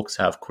the Hawks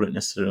have couldn't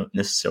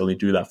necessarily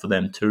do that for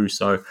them too.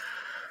 So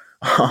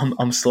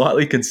I'm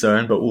slightly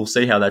concerned, but we'll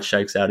see how that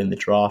shakes out in the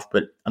draft.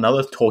 But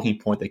another talking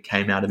point that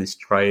came out of this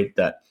trade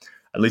that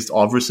at least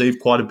I've received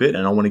quite a bit,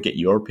 and I want to get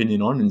your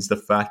opinion on, is the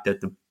fact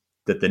that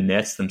the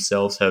Nets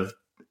themselves have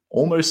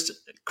almost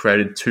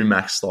created 2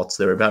 max slots.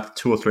 They're about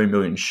 2 or 3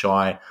 million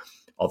shy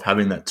of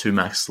having that 2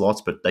 max slots,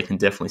 but they can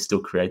definitely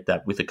still create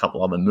that with a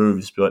couple other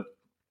moves. But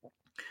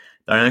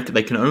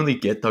they can only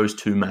get those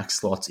 2 max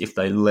slots if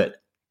they let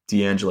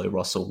D'Angelo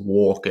Russell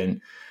walk. And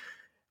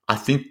I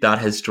think that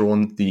has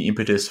drawn the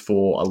impetus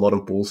for a lot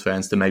of Bulls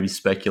fans to maybe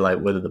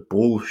speculate whether the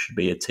Bulls should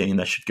be a team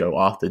that should go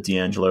after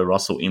D'Angelo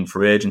Russell in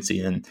free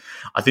agency. And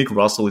I think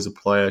Russell is a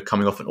player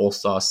coming off an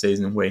all-star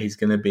season where he's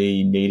going to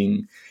be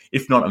needing,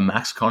 if not a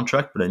max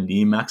contract, but a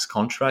near max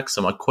contract.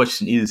 So my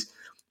question is,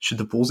 should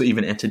the Bulls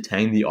even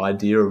entertain the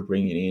idea of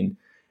bringing in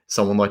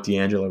someone like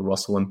D'Angelo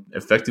Russell and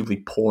effectively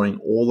pouring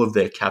all of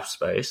their cap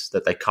space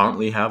that they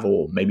currently have,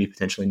 or maybe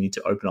potentially need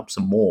to open up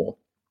some more,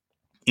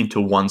 into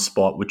one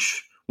spot,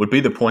 which would be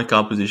the point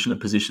guard position, a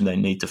position they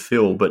need to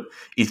fill? But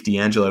is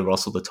D'Angelo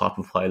Russell the type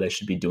of player they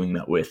should be doing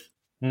that with?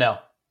 No.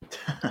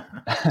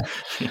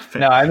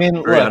 No, I mean,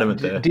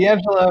 look,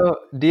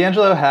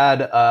 D'Angelo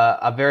had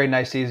a very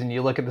nice season.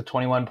 You look at the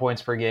 21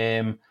 points per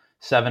game,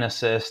 7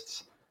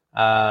 assists.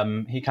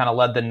 He kind of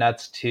led the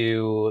Nets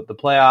to the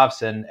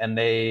playoffs, and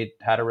they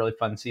had a really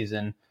fun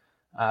season.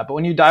 But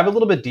when you dive a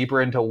little bit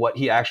deeper into what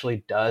he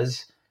actually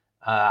does,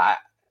 not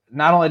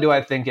only do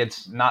I think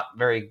it's not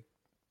very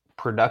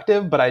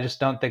productive, but I just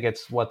don't think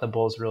it's what the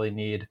Bulls really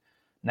need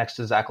next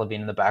to Zach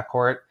LaVine in the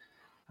backcourt.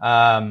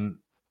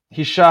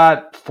 He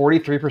shot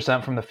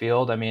 43% from the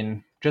field. I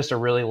mean, just a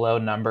really low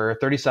number.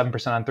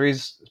 37% on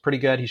threes is pretty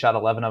good. He shot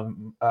 11 of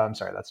them. I'm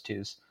sorry, that's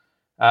twos.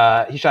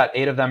 He shot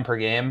 8 of them per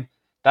game.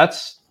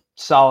 That's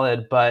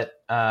solid, but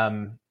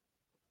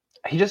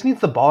he just needs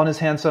the ball in his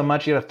hand so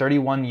much. He had a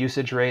 31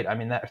 usage rate. I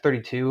mean, that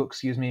 32,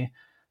 excuse me.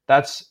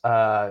 that's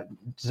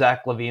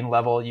Zach LaVine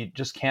level. You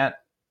just can't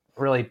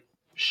really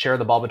share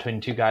the ball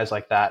between two guys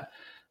like that.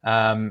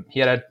 He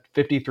had a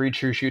 53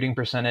 true shooting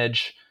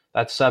percentage.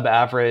 That's sub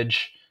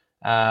average.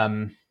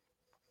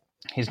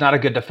 He's not a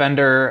good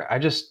defender. I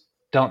just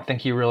don't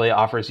think he really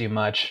offers you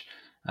much.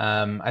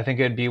 I think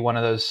it'd be one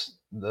of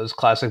those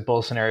classic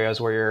Bull scenarios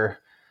where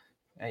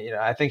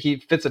I think he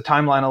fits a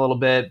timeline a little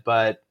bit,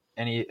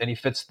 and he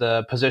fits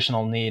the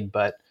positional need,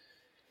 but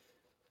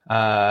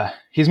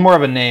he's more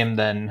of a name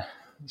than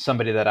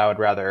somebody that I would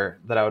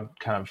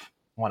kind of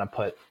want to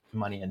put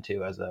money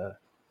into as a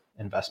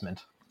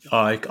investment.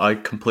 I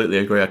completely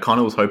agree. I kind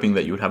of was hoping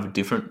that you would have a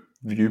different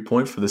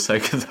viewpoint for the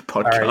sake of the podcast.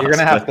 All right, you're going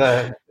to have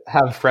to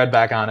have Fred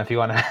back on if you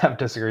want to have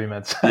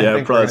disagreements. Yeah,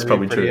 that's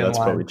probably true. That's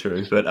probably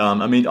true. But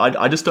I mean,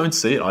 I just don't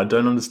see it. I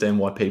don't understand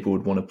why people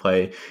would want to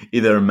play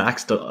either a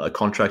max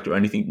contract or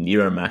anything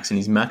near a max. And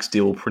his max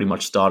deal will pretty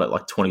much start at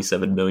like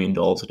 $27 million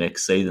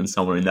next season,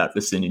 somewhere in that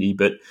vicinity.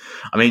 But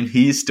I mean,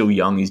 he is still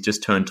young. He's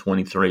just turned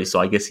 23. So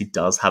I guess he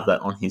does have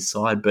that on his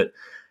side. But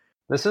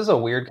this is a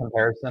weird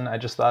comparison I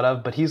just thought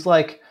of, but he's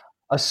like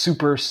a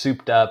super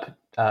souped up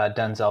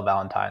Denzel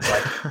Valentine.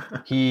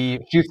 Like he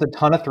shoots a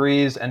ton of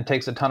threes and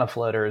takes a ton of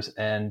floaters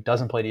and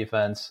doesn't play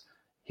defense.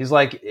 He's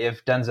like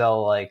if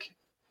Denzel,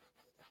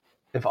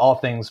 if all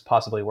things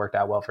possibly worked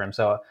out well for him.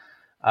 So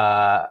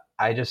I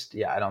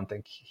don't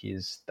think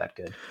he's that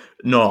good.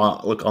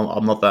 No, look,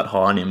 I'm not that high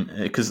on him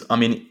because I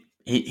mean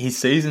his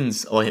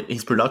seasons, or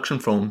his production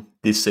from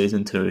this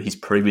season to his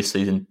previous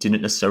season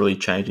didn't necessarily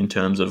change in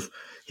terms of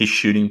his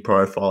shooting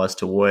profile as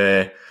to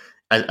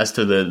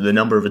the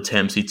number of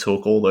attempts he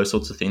took, all those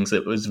sorts of things.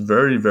 It was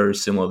very, very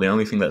similar. The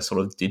only thing that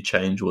sort of did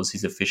change was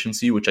his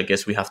efficiency, which I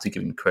guess we have to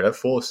give him credit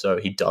for. So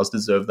he does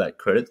deserve that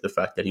credit. The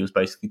fact that he was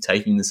basically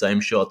taking the same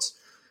shots,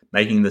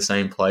 making the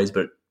same plays,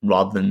 but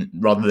rather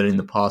than in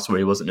the past where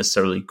he wasn't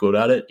necessarily good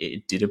at it,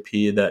 it did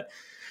appear that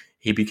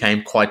he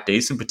became quite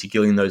decent,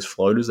 particularly in those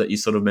floaters that you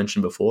sort of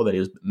mentioned before, that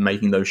he was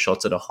making those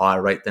shots at a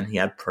higher rate than he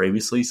had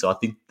previously. So I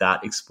think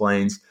that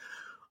explains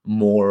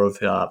more of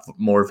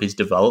his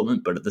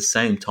development, but at the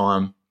same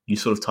time, you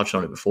sort of touched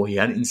on it before. He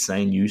had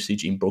insane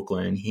usage in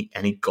Brooklyn,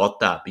 and he got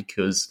that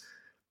because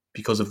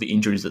of the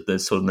injuries that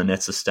the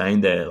Nets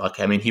sustained there. Like,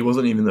 I mean, he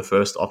wasn't even the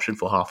first option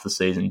for half the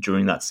season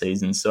during that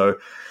season. So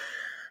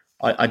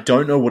I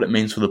don't know what it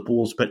means for the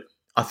Bulls, but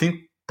I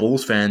think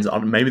Bulls fans,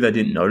 maybe they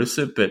didn't notice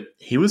it, but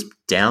he was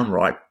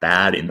downright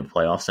bad in the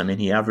playoffs. I mean,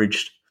 he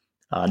averaged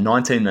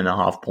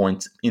 19.5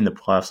 points in the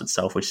playoffs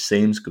itself, which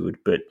seems good,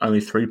 but only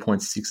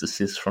 3.6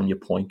 assists from your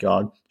point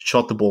guard.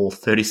 Shot the ball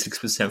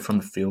 36% from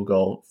the field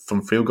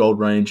goal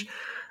range.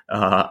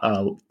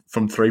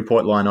 From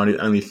 3-point line,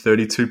 only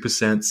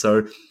 32%.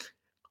 So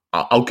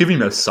I'll give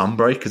him some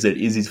break because it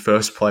is his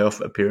first playoff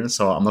appearance.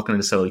 So I'm not going to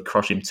necessarily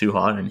crush him too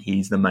hard, and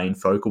he's the main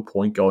focal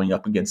point going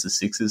up against the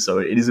Sixers. So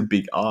it is a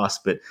big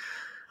ask, but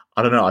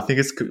I don't know. I think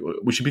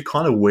we should be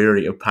kind of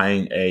wary of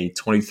paying a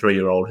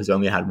 23-year-old who's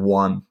only had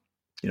one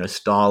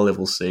star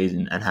level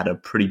season and had a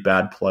pretty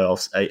bad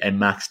playoffs, a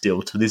max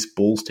deal to this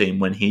Bulls team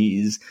when he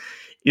is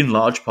in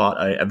large part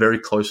a very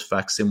close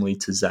facsimile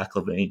to Zach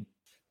LaVine.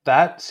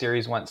 That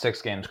series went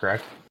 6 games,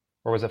 correct?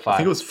 Or was it 5? I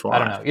think it was 5. I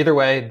don't know. Either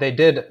way, they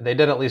did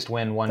at least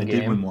win one game. They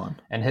did win one.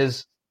 And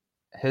his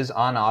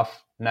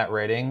on-off net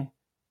rating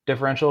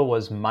differential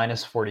was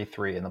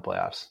 -43 in the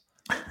playoffs.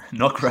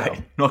 Not great.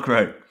 So, not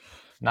great.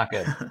 Not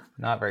good.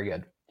 Not very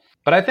good.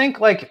 But I think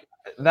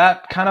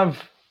that kind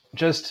of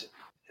just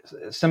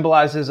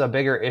symbolizes a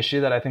bigger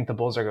issue that I think the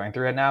Bulls are going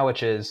through right now,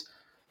 which is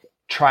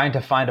trying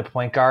to find a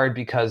point guard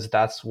because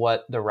that's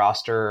where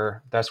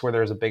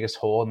there's the biggest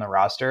hole in the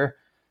roster.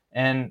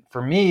 And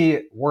for me,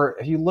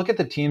 if you look at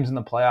the teams in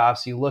the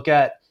playoffs, you look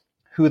at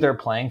who they're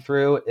playing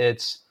through,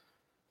 it's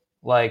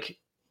like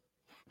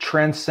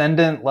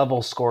transcendent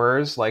level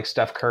scorers like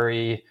Steph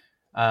Curry,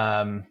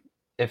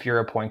 if you're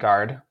a point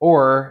guard,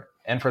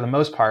 and for the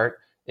most part,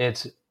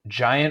 it's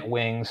giant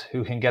wings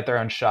who can get their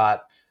own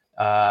shot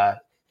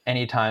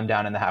anytime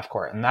down in the half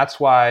court. And that's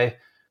why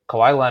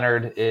Kawhi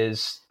Leonard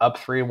is up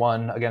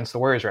 3-1 against the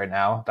Warriors right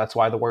now. That's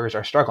why the Warriors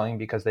are struggling,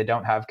 because they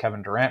don't have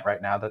Kevin Durant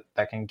right now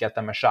that can get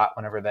them a shot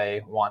whenever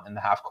they want in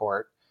the half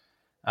court.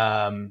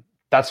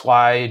 That's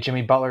why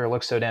Jimmy Butler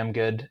looks so damn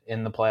good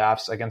in the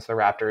playoffs against the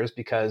Raptors,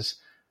 because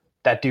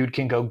that dude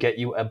can go get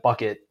you a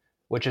bucket,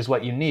 which is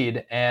what you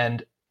need.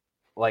 And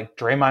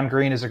Draymond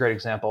Green is a great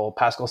example.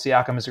 Pascal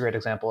Siakam is a great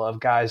example of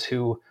guys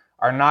who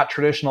are not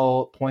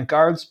traditional point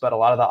guards, but a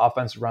lot of the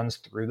offense runs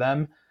through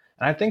them.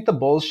 And I think the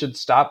Bulls should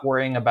stop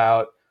worrying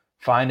about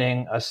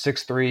finding a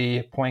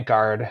 6'3" point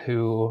guard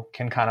who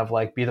can kind of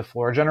be the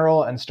floor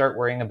general, and start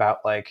worrying about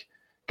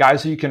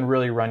guys who you can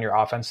really run your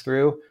offense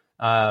through,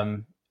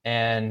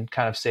 and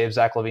kind of save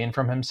Zach LaVine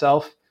from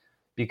himself.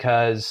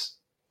 Because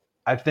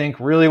I think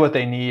really what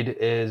they need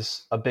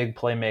is a big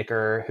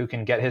playmaker who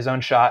can get his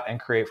own shot and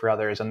create for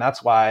others. And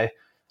that's why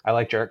I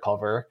like Jarrett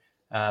Culver.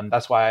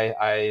 That's why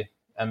I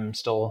am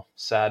still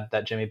sad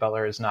that Jimmy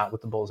Butler is not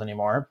with the Bulls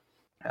anymore.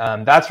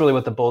 That's really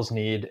what the Bulls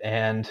need.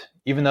 And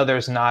even though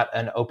there's not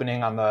an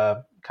opening on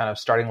the kind of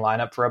starting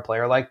lineup for a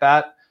player like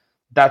that,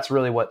 that's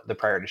really what the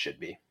priority should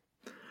be.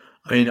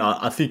 I mean,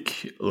 I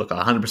think, look,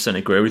 I 100%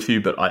 agree with you,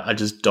 but I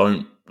just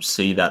don't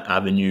see that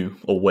avenue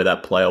or where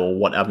that player or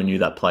what avenue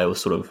that player will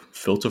sort of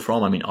filter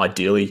from. I mean,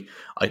 ideally,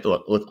 I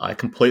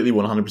completely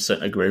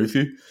 100% agree with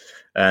you.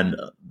 And,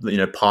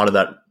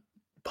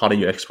 part of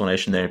your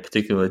explanation there, in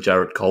particular, the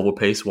Jarrett Culver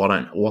piece,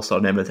 whilst I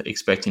never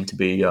expect him to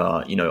be,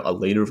 a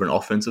leader of an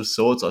offensive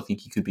sorts, I think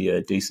he could be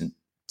a decent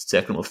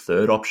second or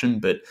third option,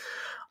 but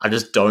I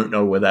just don't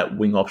know where that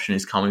wing option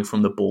is coming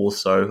from the Bulls.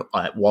 So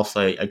whilst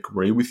I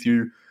agree with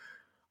you,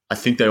 I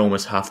think they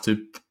almost have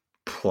to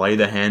play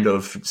the hand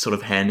of sort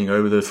of handing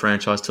over the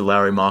franchise to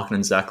Lauri Markkanen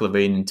and Zach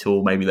LaVine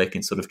until maybe they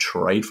can sort of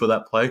trade for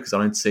that player, because I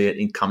don't see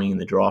it coming in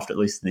the draft, at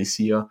least this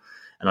year,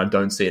 and I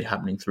don't see it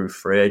happening through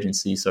free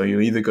agency. So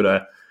you either got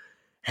to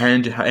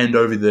hand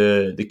over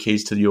the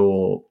keys to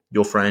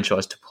your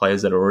franchise to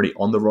players that are already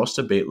on the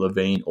roster, be it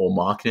LaVine or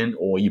Markkanen,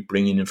 or you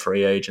bring in a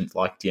free agent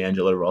like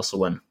D'Angelo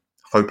Russell and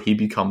hope he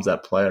becomes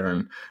that player.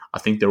 And I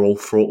think they're all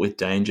fraught with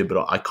danger,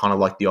 but I kind of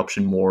like the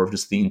option more of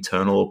just the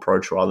internal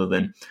approach rather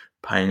than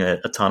paying a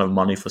ton of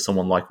money for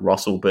someone like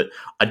Russell. But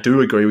I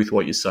do agree with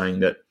what you're saying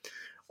that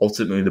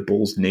ultimately the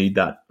Bulls need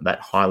that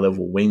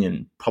high-level wing,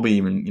 and probably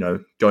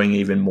even, going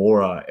even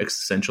more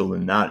existential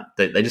than that,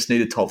 they just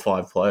need a top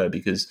 5 player,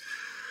 because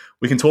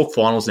we can talk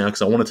finals now,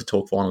 because I wanted to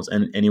talk finals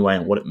anyway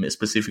and what it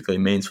specifically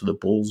means for the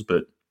Bulls.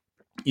 But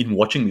in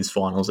watching these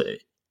finals,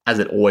 as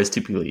it always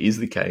typically is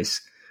the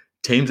case,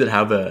 teams that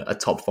have a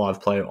top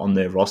 5 player on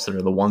their roster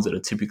are the ones that are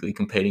typically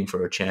competing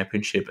for a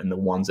championship and the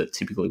ones that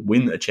typically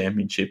win a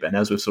championship. And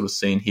as we've sort of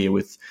seen here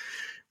with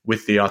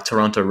the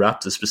Toronto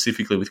Raptors,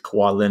 specifically with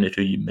Kawhi Leonard,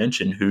 who you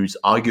mentioned, who's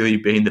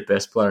arguably been the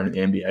best player in the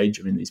NBA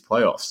during these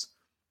playoffs,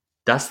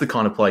 that's the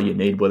kind of player you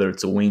need, whether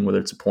it's a wing, whether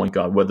it's a point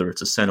guard, whether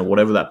it's a center,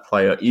 whatever that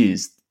player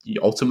is.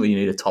 Ultimately, you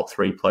need a top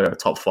 3 player, a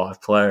top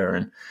 5 player.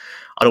 And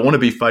I don't want to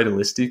be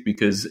fatalistic,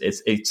 because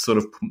it sort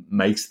of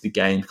makes the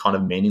game kind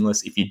of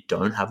meaningless if you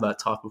don't have that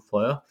type of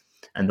player.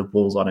 And the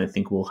Bulls, I don't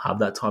think, will have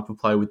that type of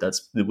player with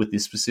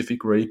this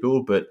specific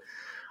rebuild. But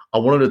I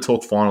wanted to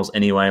talk finals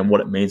anyway and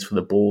what it means for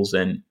the Bulls,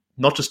 and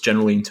not just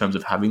generally in terms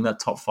of having that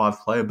top 5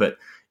 player, but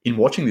in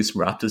watching this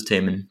Raptors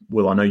team. And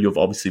Will, I know you've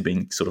obviously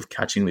been sort of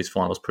catching these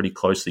finals pretty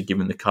closely,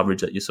 given the coverage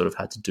that you sort of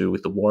had to do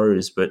with the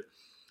Warriors. But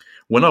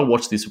when I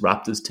watch this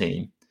Raptors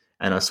team,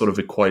 and I sort of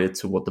equate it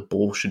to what the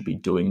Bulls should be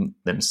doing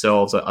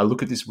themselves, I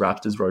look at this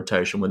Raptors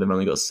rotation where they've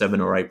only got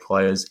 7 or 8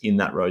 players in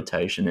that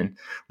rotation, and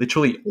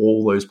literally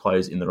all those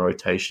players in the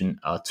rotation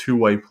are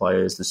two-way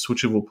players, they're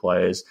switchable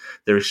players,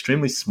 they're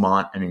extremely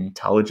smart and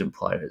intelligent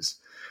players.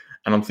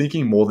 And I'm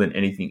thinking more than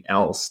anything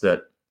else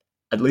that,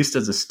 at least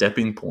as a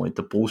stepping point,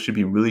 the Bulls should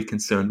be really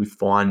concerned with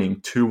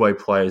finding two-way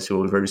players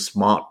who are very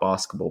smart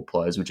basketball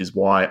players, which is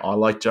why I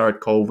like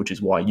Jarrett Culver, which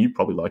is why you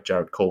probably like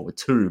Jarrett Culver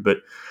too. But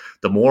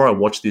the more I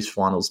watch this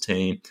finals,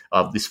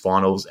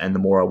 and the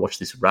more I watch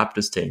this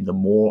Raptors team, the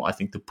more I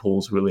think the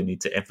Bulls really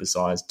need to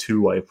emphasize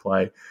two-way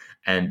play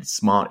and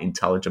smart,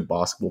 intelligent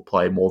basketball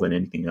play more than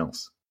anything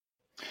else.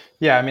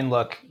 Yeah, I mean,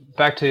 look,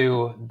 back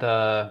to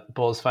the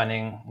Bulls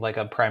finding like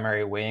a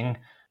primary wing.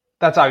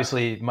 That's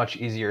obviously much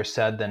easier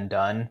said than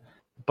done.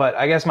 But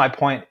I guess my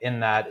point in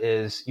that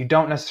is you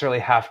don't necessarily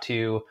have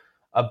to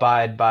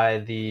abide by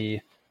the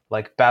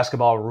like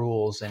basketball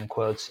rules, in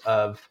quotes,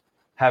 of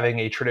having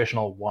a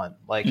traditional one.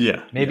 Like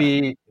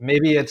maybe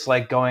it's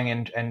like going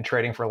and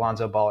trading for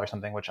Lonzo Ball or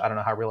something, which I don't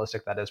know how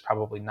realistic that is,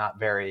 probably not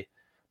very.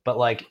 But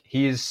like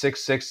he's 6'6",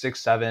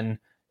 6'7",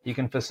 he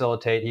can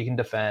facilitate, he can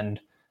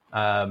defend.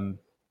 And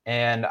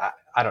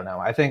I don't know.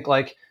 I think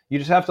like you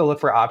just have to look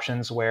for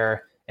options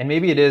where, and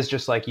maybe it is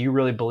just like you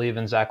really believe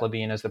in Zach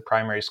LaVine as the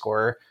primary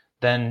scorer,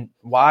 then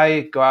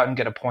why go out and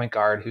get a point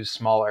guard who's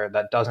smaller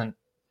that doesn't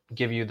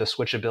give you the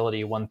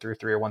switchability 1 through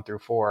 3 or 1 through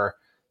 4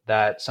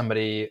 that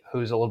somebody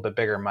who's a little bit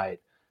bigger might.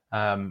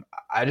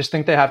 I just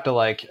think they have to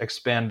like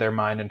expand their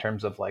mind in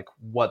terms of like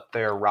what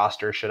their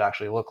roster should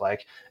actually look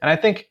like. And I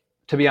think,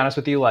 to be honest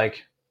with you,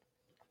 like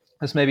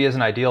this maybe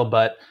isn't ideal,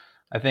 but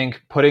I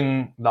think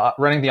running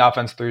the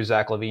offense through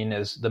Zach LaVine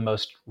is the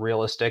most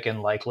realistic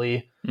and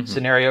likely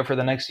scenario for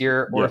the next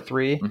year or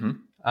 3.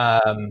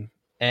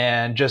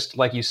 And just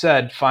like you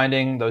said,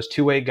 finding those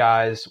two-way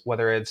guys,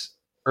 whether it's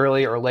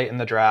early or late in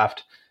the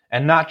draft,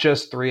 and not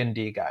just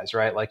 3-and-D guys,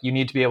 right? Like you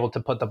need to be able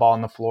to put the ball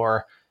on the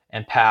floor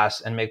and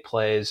pass and make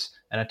plays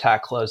and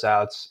attack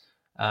closeouts,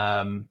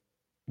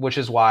 which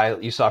is why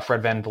you saw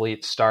Fred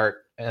VanVleet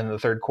start in the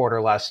third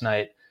quarter last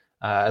night,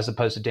 as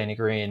opposed to Danny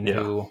Green,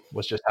 who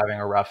was just having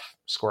a rough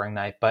scoring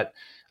night. But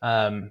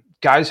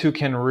guys who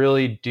can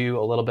really do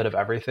a little bit of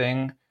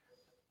everything,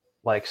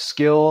 like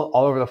skill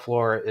all over the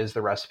floor is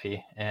the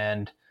recipe.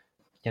 And,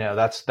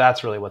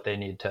 that's really what they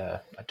need to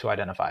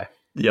identify.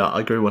 Yeah, I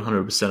agree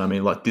 100%. I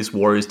mean, like this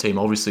Warriors team,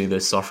 obviously they're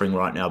suffering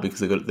right now because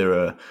they're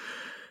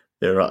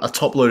a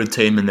top-loaded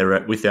team and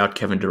they're without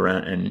Kevin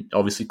Durant, and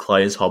obviously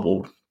Clay is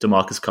hobbled.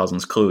 DeMarcus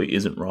Cousins clearly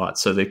isn't right,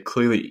 so they're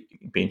clearly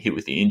being hit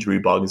with the injury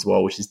bug as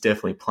well, which is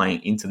definitely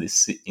playing into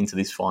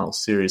this final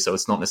series. So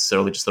it's not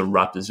necessarily just the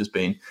Raptors just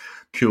being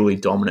purely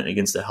dominant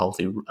against a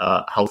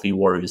healthy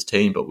Warriors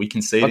team. But we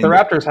can see. But the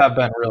Raptors have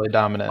been really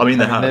dominant. I mean,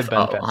 they've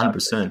been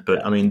 100%.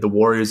 But I mean, the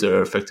Warriors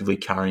are effectively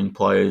carrying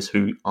players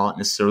who aren't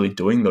necessarily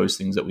doing those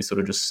things that we sort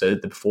of just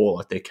said before.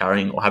 Like they're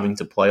carrying or having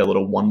to play a lot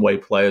of one-way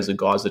players or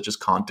guys that just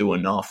can't do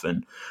enough.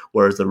 And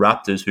whereas the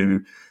Raptors,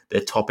 who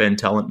their top-end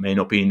talent may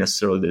not be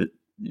necessarily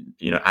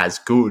as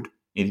good,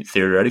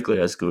 theoretically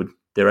as good,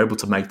 they're able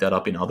to make that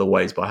up in other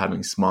ways by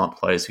having smart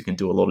players who can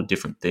do a lot of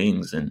different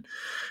things. And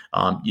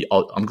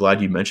I'm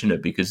glad you mentioned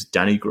it, because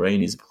Danny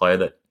Green is a player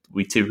that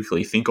we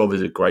typically think of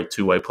as a great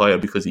two-way player,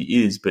 because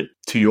he is. But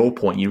to your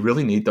point, you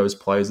really need those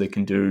players that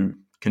can do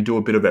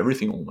a bit of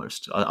everything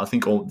almost. I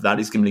think all that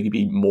is going to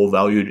be more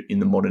valued in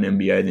the modern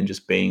NBA than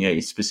just being a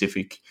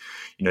specific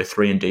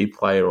 3-and-D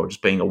player, or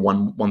just being a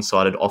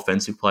one-sided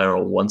offensive player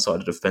or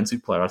one-sided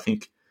defensive player. I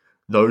think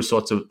those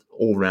sorts of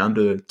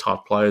all-rounder type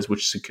players,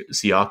 which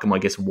Siakam, I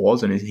guess,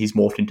 was, and he's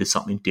morphed into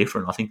something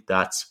different. I think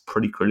that's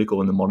pretty critical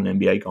in the modern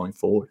NBA going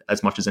forward,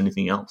 as much as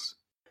anything else.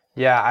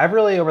 Yeah, I've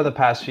really, over the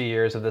past few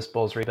years of this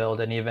Bulls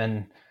rebuild, and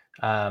even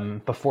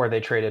before they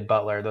traded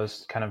Butler,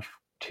 those kind of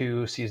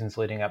 2 seasons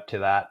leading up to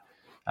that,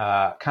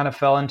 kind of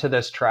fell into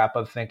this trap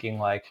of thinking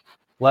like,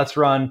 let's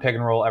run pick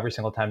and roll every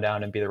single time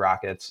down and be the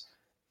Rockets.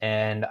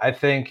 And I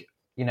think,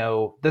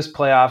 this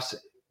playoffs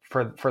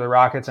for the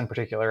Rockets in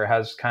particular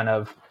has kind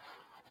of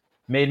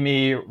made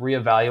me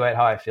reevaluate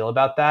how I feel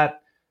about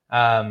that.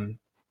 And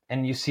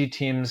you see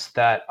teams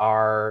that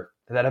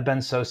have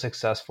been so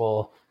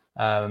successful,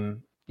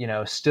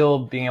 still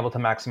being able to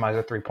maximize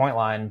the 3-point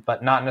line,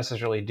 but not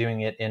necessarily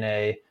doing it in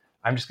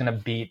I'm just going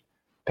to beat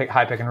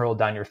high pick and roll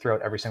down your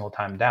throat every single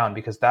time down,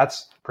 because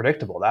that's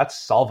predictable. That's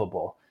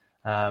solvable.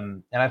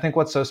 And I think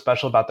what's so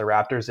special about the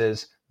Raptors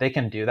is they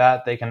can do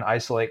that. They can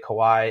isolate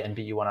Kawhi and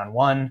beat you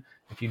one-on-one.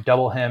 If you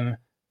double him,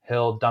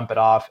 he'll dump it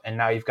off. And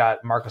now you've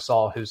got Marc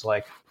Gasol, who's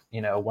like,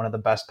 one of the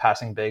best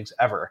passing bigs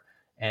ever.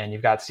 And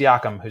you've got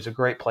Siakam, who's a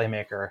great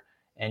playmaker.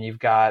 And you've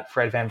got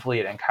Fred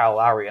VanVleet and Kyle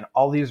Lowry and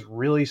all these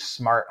really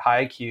smart,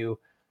 high IQ,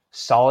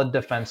 solid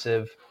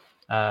defensive,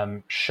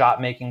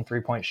 shot-making,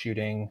 3-point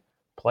shooting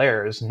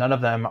players. None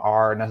of them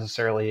are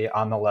necessarily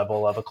on the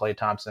level of a Klay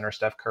Thompson or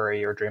Steph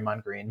Curry or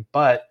Draymond Green,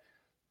 but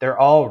they're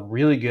all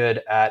really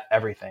good at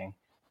everything.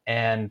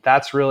 And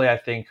that's really, I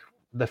think,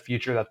 the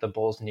future that the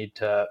Bulls need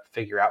to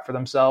figure out for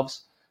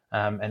themselves.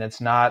 And it's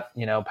not,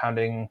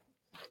 pounding,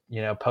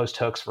 post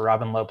hooks for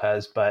Robin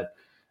Lopez, but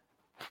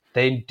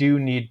they do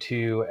need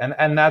to,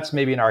 and that's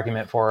maybe an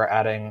argument for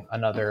adding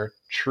another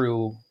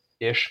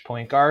true-ish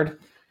point guard,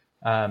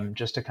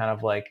 just to kind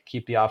of like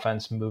keep the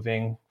offense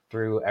moving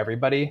through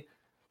everybody.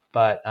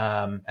 But,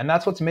 and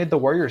that's what's made the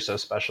Warriors so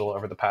special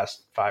over the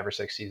past 5 or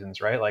 6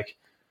 seasons, right? Like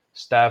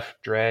Steph,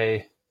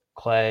 Dre,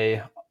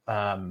 Klay,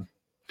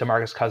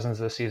 DeMarcus Cousins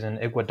this season,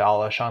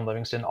 Iguodala, Sean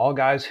Livingston, all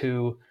guys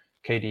who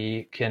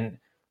KD can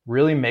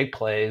really make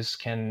plays,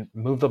 can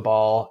move the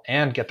ball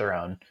and get their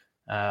own.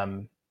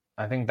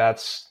 I think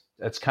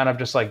it's kind of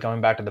just like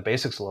going back to the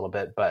basics a little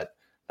bit, but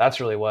that's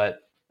really what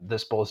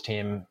this Bulls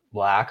team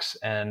lacks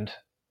and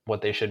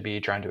what they should be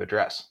trying to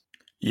address.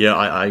 Yeah,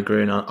 I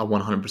agree, and I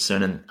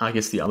 100%. And I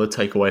guess the other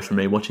takeaway from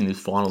me watching these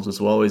finals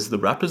as well is the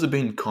Raptors have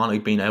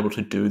been able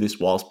to do this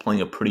whilst playing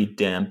a pretty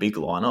damn big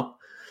lineup.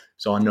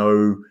 So I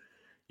know,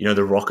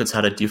 the Rockets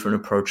had a different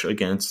approach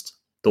against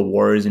the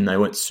Warriors, and they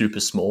went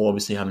super small.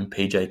 Obviously, having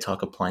PJ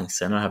Tucker playing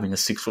center, having a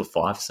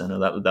 6'5"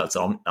 center, that's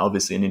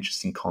obviously an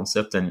interesting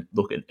concept. And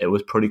look, it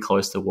was pretty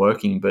close to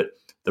working. But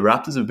the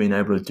Raptors have been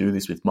able to do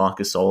this with Marc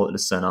Gasol at the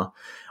center.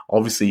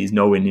 Obviously, he's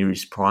nowhere near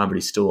his prime, but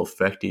he's still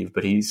effective.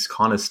 But he's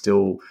kind of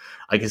still,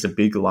 I guess, a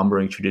big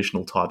lumbering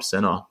traditional type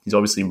center. He's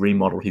obviously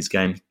remodeled his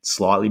game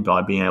slightly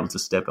by being able to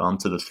step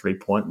onto the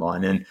 3-point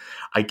line. And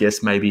I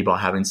guess maybe by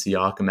having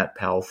Siakam at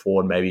power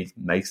forward, maybe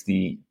makes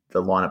the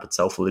lineup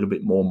itself a little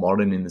bit more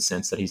modern in the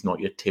sense that he's not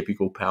your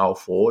typical power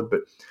forward.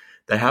 But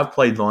they have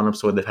played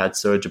lineups where they've had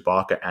Serge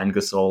Ibaka and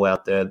Gasol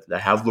out there. They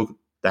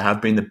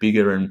have been the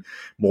bigger and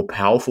more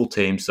powerful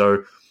team.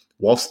 So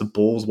whilst the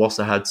Bulls,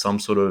 they had some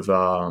sort of,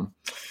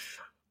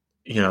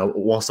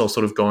 whilst I was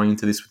sort of going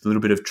into this with a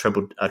little bit of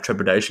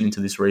trepidation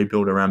into this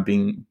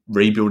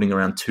rebuilding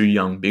around 2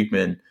 young big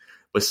men,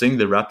 we're seeing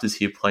the Raptors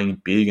here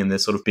playing big, and they're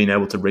sort of being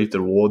able to reap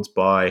the rewards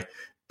by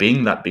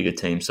being that bigger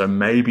team. So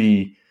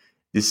maybe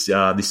this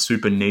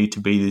super need to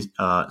be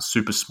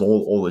super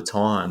small all the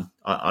time,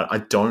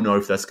 I don't know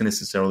if that's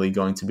necessarily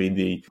going to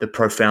be the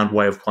profound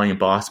way of playing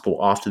basketball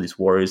after this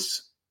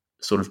Warriors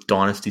sort of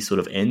dynasty sort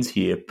of ends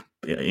here.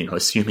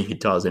 Assuming it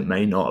does, it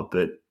may not,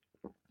 but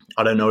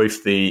I don't know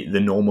if the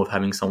norm of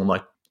having someone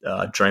like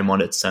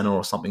Draymond at center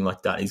or something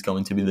like that is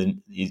going to be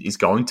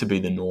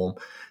the norm,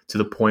 to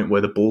the point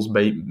where the Bulls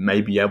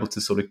may be able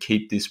to sort of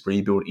keep this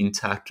rebuild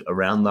intact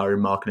around Larry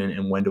Markkinen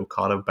and Wendell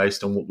Carter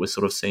based on what we're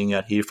sort of seeing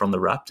out here from the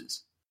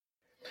Raptors.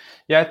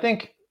 Yeah, I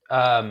think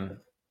I'm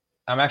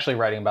actually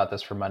writing about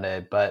this for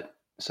Monday, but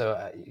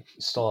so you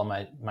stole all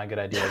my good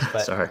ideas.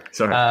 But sorry.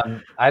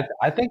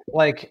 I think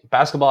like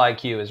basketball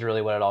IQ is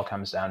really what it all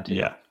comes down to.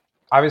 Yeah.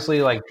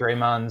 Obviously, like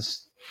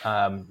Draymond's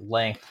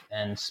length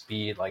and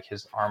speed, like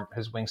his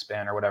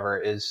wingspan or whatever,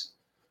 is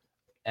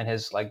and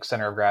his like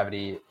center of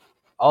gravity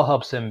all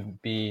helps him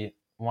be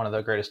one of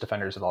the greatest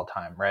defenders of all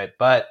time, right?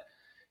 But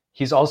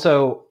he's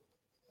also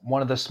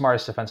one of the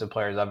smartest defensive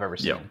players I've ever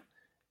seen. Yeah.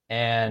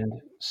 And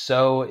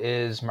so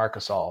is Marc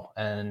Gasol,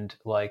 and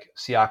like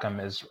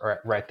Siakam is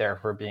right there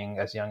for being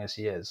as young as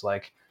he is.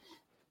 Like,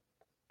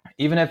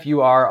 even if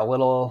you are a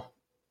little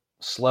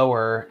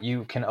slower,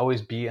 you can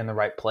always be in the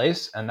right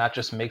place, and that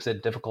just makes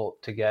it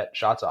difficult to get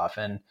shots off.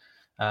 And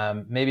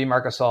maybe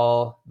Marc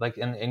Gasol, like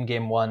in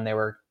game one, they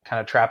were kind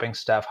of trapping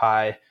Steph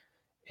high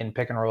in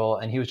pick and roll,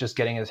 and he was just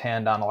getting his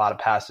hand on a lot of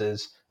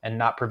passes and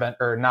not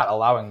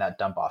allowing that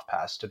dump off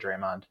pass to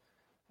Draymond.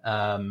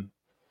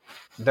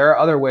 There are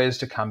other ways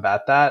to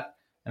combat that.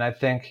 And I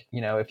think,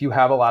 if you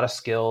have a lot of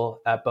skill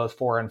at both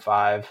 4 and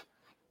 5,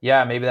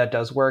 yeah, maybe that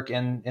does work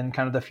in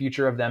kind of the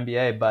future of the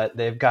NBA, but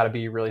they've got to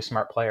be really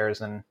smart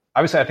players. And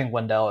obviously I think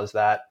Wendell is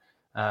that.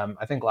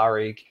 I think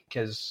Lowry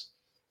is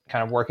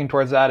kind of working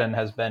towards that and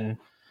has been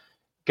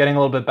getting a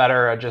little bit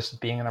better at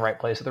just being in the right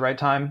place at the right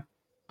time.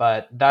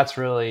 But that's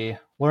really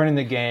learning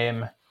the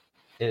game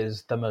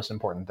is the most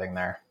important thing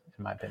there,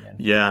 in my opinion.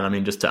 Yeah, and I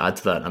mean, just to add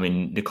to that, I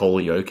mean,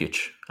 Nikola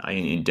Jokic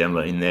in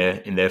Denver, in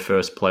their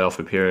first playoff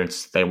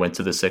appearance, they went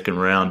to the second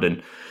round,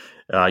 and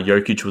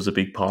Jokic was a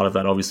big part of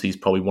that. Obviously, he's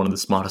probably one of the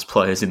smartest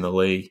players in the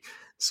league.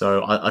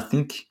 So I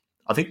think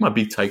my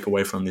big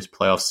takeaway from this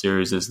playoff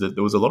series is that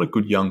there was a lot of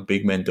good young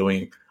big men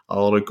doing a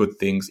lot of good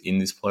things in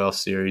this playoff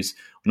series.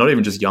 Not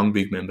even just young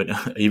big men, but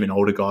even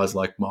older guys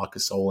like Marc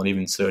Gasol and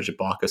even Serge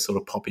Ibaka sort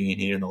of popping in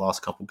here in the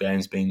last couple of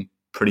games, being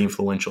pretty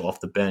influential off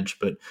the bench.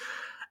 But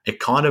it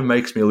kind of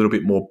makes me a little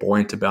bit more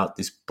buoyant about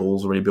this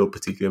Bulls rebuild,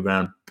 particularly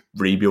around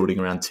rebuilding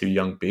around two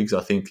young bigs.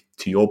 I think,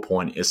 to your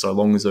point, is so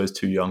long as those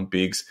two young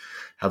bigs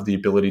have the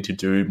ability to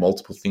do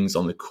multiple things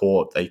on the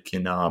court, they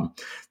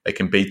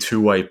can be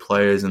two-way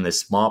players and they're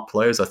smart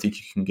players. I think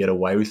you can get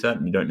away with that,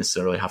 and you don't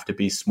necessarily have to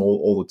be small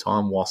all the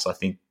time. Whilst I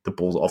think the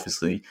Bulls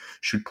obviously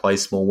should play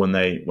small when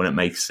it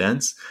makes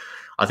sense.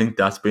 I think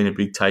that's been a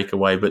big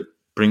takeaway. But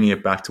bringing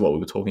it back to what we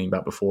were talking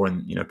about before,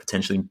 and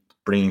potentially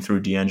bringing through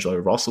D'Angelo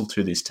Russell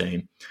to this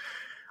team,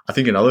 I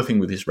think another thing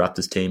with this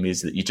Raptors team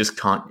is that you just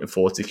can't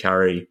afford to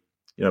carry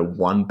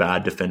one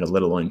bad defender,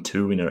 let alone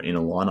two in a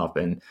lineup.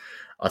 And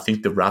I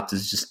think the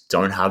Raptors just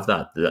don't have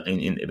that,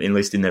 at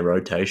least in their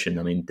rotation.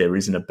 I mean, there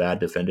isn't a bad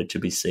defender to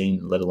be seen,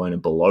 let alone a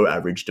below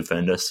average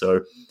defender.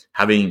 So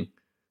having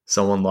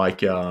someone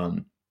like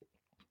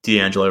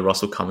D'Angelo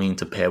Russell coming in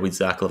to pair with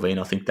Zach LaVine,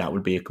 I think that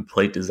would be a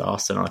complete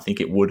disaster. And I think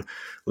it would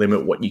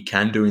limit what you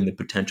can do in the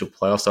potential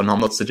playoffs. And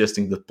I'm not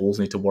suggesting the Bulls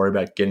need to worry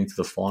about getting to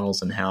the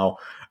finals and how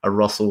a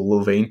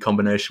Russell-LaVine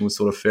combination would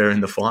sort of fare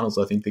in the finals.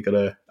 I think they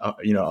got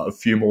a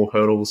few more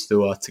hurdles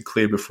to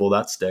clear before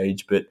that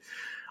stage. But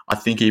I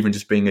think even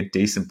just being a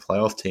decent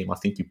playoff team, I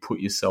think you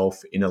put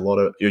yourself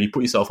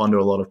under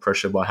a lot of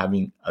pressure by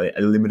having a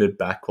limited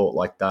backcourt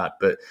like that.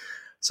 But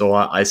so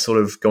I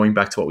sort of, going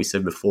back to what we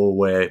said before,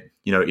 where,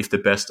 if the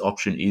best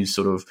option is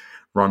sort of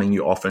running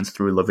your offense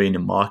through LaVine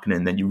and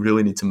Markkanen, then you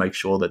really need to make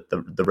sure that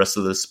the rest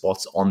of the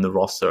spots on the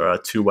roster are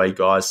two-way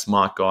guys,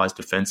 smart guys,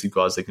 defensive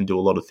guys that can do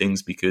a lot of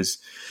things, because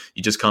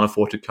you just can't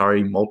afford to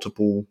carry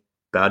multiple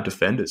bad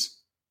defenders.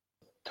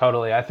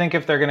 Totally. I think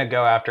if they're going to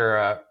go after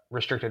a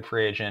restricted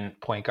free agent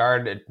point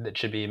guard, it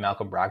should be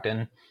Malcolm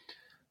Brogdon.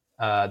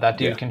 That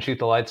dude can shoot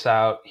the lights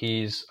out.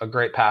 He's a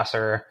great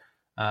passer.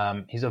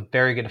 He's a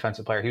very good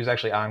defensive player. He was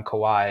actually on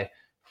Kawhi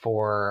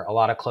for a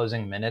lot of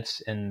closing minutes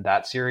in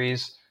that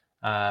series.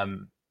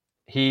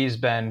 He's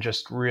been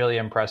just really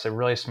impressive,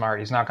 really smart.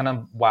 He's not going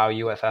to wow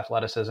you with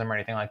athleticism or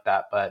anything like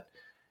that, but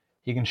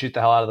he can shoot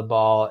the hell out of the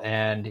ball,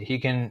 and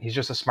he's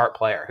just a smart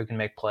player who can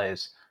make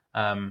plays.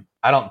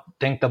 I don't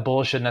think the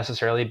Bulls should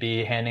necessarily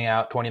be handing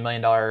out $20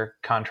 million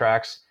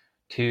contracts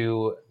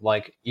to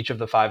like each of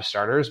the 5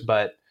 starters,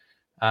 but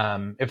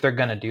if they're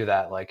going to do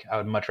that, like, I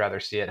would much rather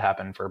see it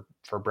happen for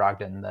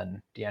Brogdon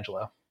than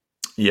D'Angelo.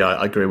 Yeah,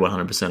 I agree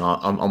 100%.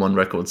 I'm on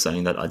record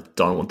saying that I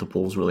don't want the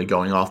Bulls really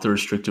going after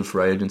restricted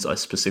free agents. I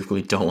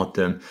specifically don't want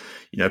them,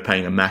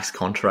 paying a max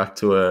contract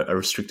to a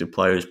restricted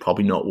player who's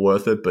probably not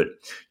worth it. But,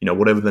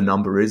 whatever the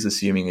number is,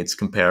 assuming it's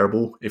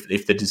comparable,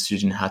 if the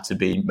decision had to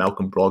be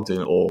Malcolm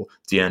Brogdon or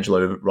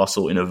D'Angelo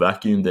Russell in a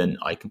vacuum, then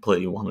I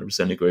completely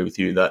 100% agree with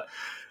you that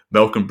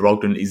Malcolm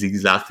Brogdon is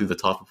exactly the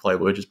type of player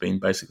we're just been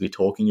basically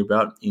talking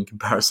about in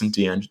comparison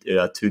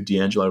to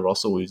D'Angelo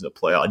Russell, who's a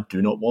player I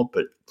do not want.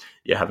 But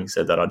yeah, having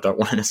said that, I don't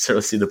want to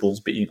necessarily see the Bulls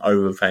being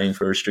overpaying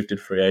for restricted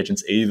free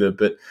agents either.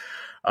 But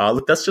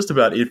look, that's just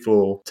about it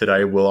for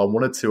today, Will. I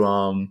wanted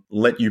to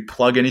let you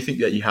plug anything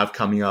that you have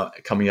coming out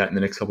in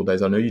the next couple of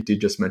days. I know you did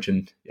just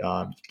mention,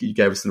 you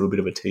gave us a little bit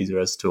of a teaser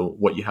as to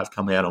what you have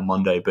coming out on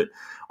Monday, but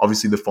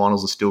obviously the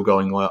finals are still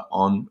going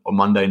on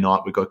Monday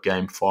night. We've got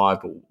Game 5.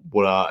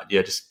 But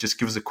just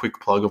give us a quick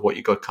plug of what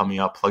you got coming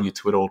up. Plug your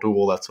Twitter, or do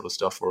all that sort of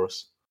stuff for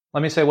us.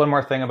 Let me say one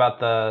more thing about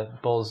the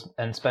Bulls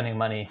and spending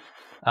money,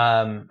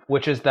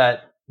 which is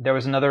that there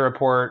was another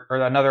report, or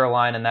another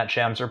line in that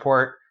Shams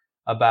report,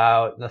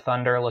 about the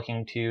Thunder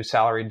looking to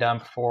salary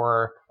dump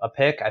for a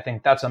pick. I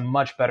think that's a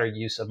much better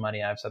use of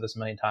money. I've said this a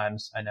million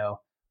times. I know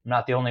I'm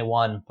not the only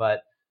one,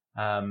 but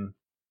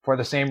For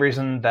the same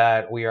reason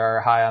that we are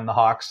high on the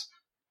Hawks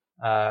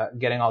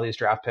getting all these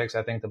draft picks,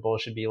 I think the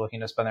Bulls should be looking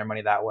to spend their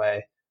money that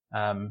way,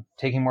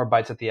 taking more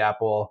bites at the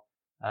apple.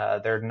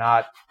 They're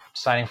not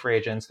signing free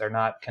agents. They're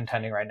not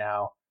contending right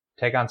now.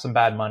 Take on some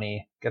bad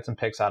money, get some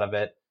picks out of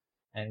it,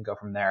 and go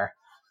from there.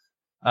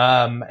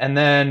 And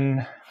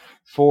then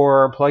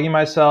for plugging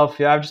myself,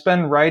 I've just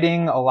been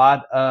writing a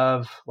lot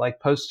of like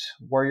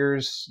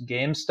post-Warriors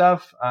game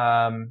stuff.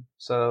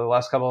 So the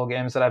last couple of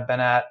games that I've been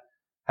at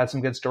had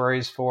some good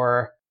stories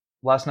for.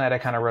 Last night I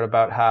kind of wrote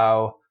about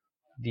how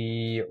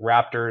the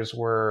Raptors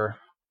were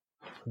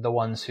the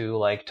ones who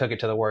like took it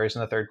to the Warriors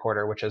in the third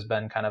quarter, which has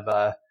been kind of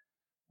a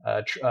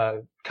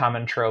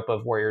common trope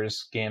of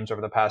Warriors games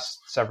over the past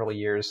several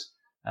years.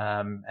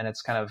 And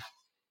it's kind of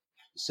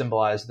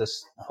symbolized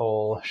this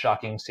whole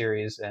shocking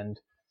series and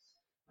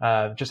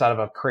just out of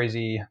a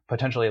crazy,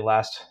 potentially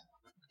last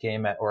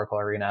game at Oracle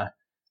Arena.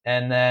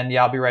 And then,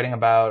 I'll be writing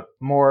about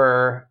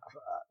more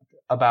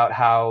about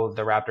how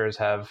the Raptors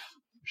have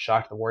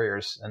shocked the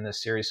Warriors in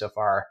this series so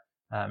far,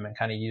 and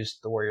kind of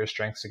used the Warriors'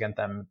 strengths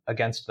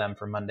against them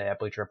for Monday at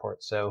Bleacher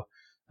Report. So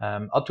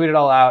I'll tweet it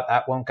all out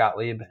at Won't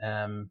Gottlieb,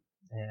 and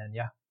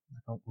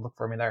look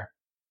for me there.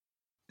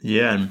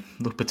 Yeah, and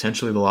look,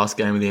 potentially the last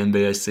game of the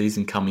NBA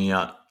season coming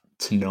out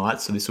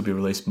tonight. So this will be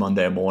released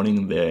Monday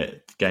morning.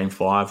 Game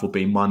 5 will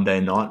be Monday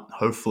night.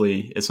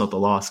 Hopefully it's not the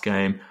last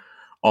game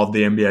of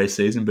the NBA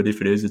season, but if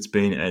it is, it's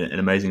been an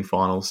amazing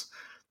finals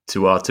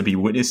to be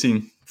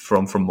witnessing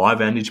from my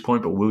vantage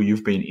point. But Will,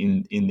 you've been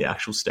in the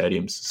actual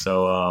stadiums,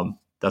 so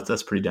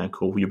that's pretty damn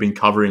cool. You've been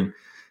covering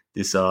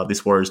this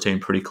Warriors team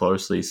pretty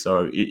closely,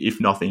 so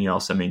if nothing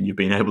else, I mean, you've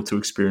been able to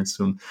experience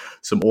some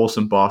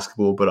awesome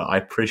basketball. But I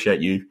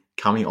appreciate you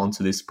coming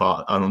onto this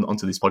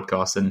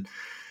podcast and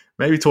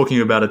maybe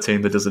talking about a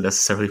team that doesn't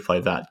necessarily play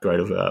that great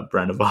of a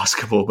brand of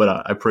basketball, but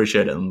I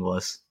appreciate it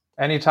nonetheless.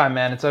 Anytime,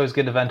 man. It's always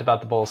good to vent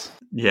about the Bulls.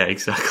 Yeah,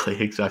 exactly.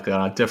 And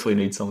I definitely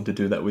need someone to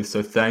do that with.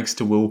 So thanks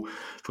to Will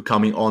for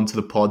coming on to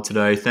the pod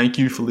today. Thank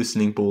you for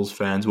listening, Bulls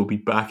fans. We'll be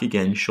back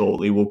again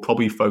shortly. We'll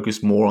probably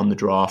focus more on the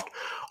draft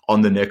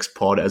on the next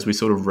pod as we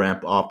sort of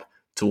ramp up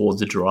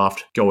towards the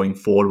draft going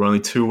forward. We're only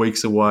 2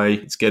 weeks away.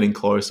 It's getting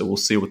closer. We'll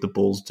see what the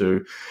Bulls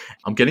do.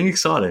 I'm getting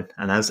excited,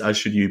 and as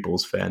should you,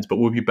 Bulls fans. But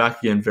we'll be back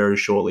again very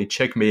shortly.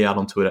 Check me out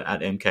on Twitter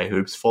at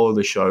MKHoops. Follow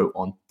the show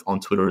on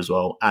Twitter as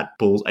well at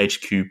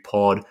BullsHQ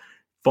Pod.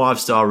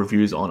 5-star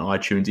reviews on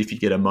iTunes if you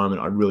get a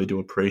moment. I really do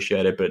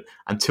appreciate it. But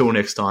until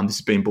next time, this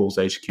has been Bulls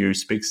HQ.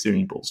 Speak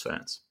soon, Bulls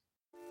fans.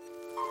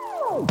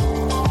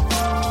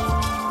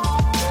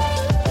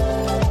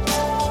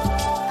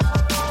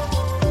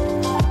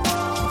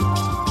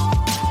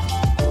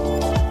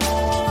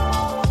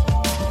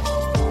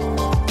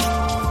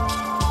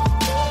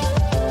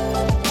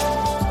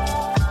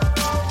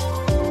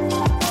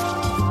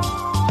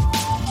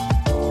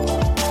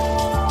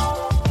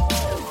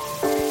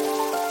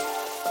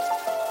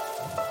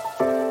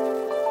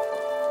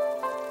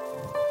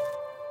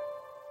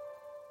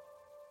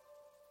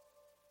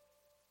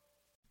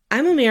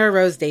 I'm Amira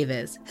Rose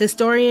Davis,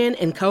 historian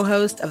and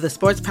co-host of the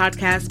sports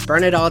podcast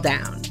Burn It All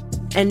Down.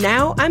 And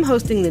now I'm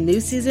hosting the new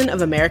season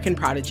of American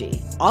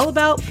Prodigy, all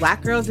about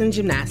Black girls in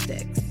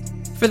gymnastics.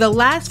 For the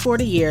last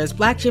 40 years,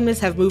 Black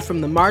gymnasts have moved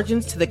from the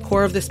margins to the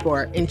core of the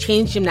sport and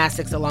changed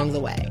gymnastics along the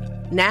way.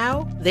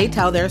 Now, they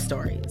tell their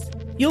stories.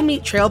 You'll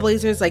meet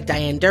trailblazers like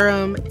Diane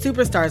Durham,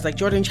 superstars like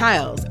Jordan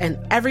Childs, and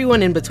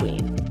everyone in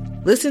between.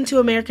 Listen to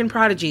American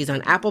Prodigies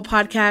on Apple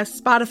Podcasts,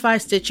 Spotify,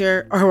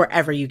 Stitcher, or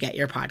wherever you get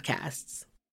your podcasts.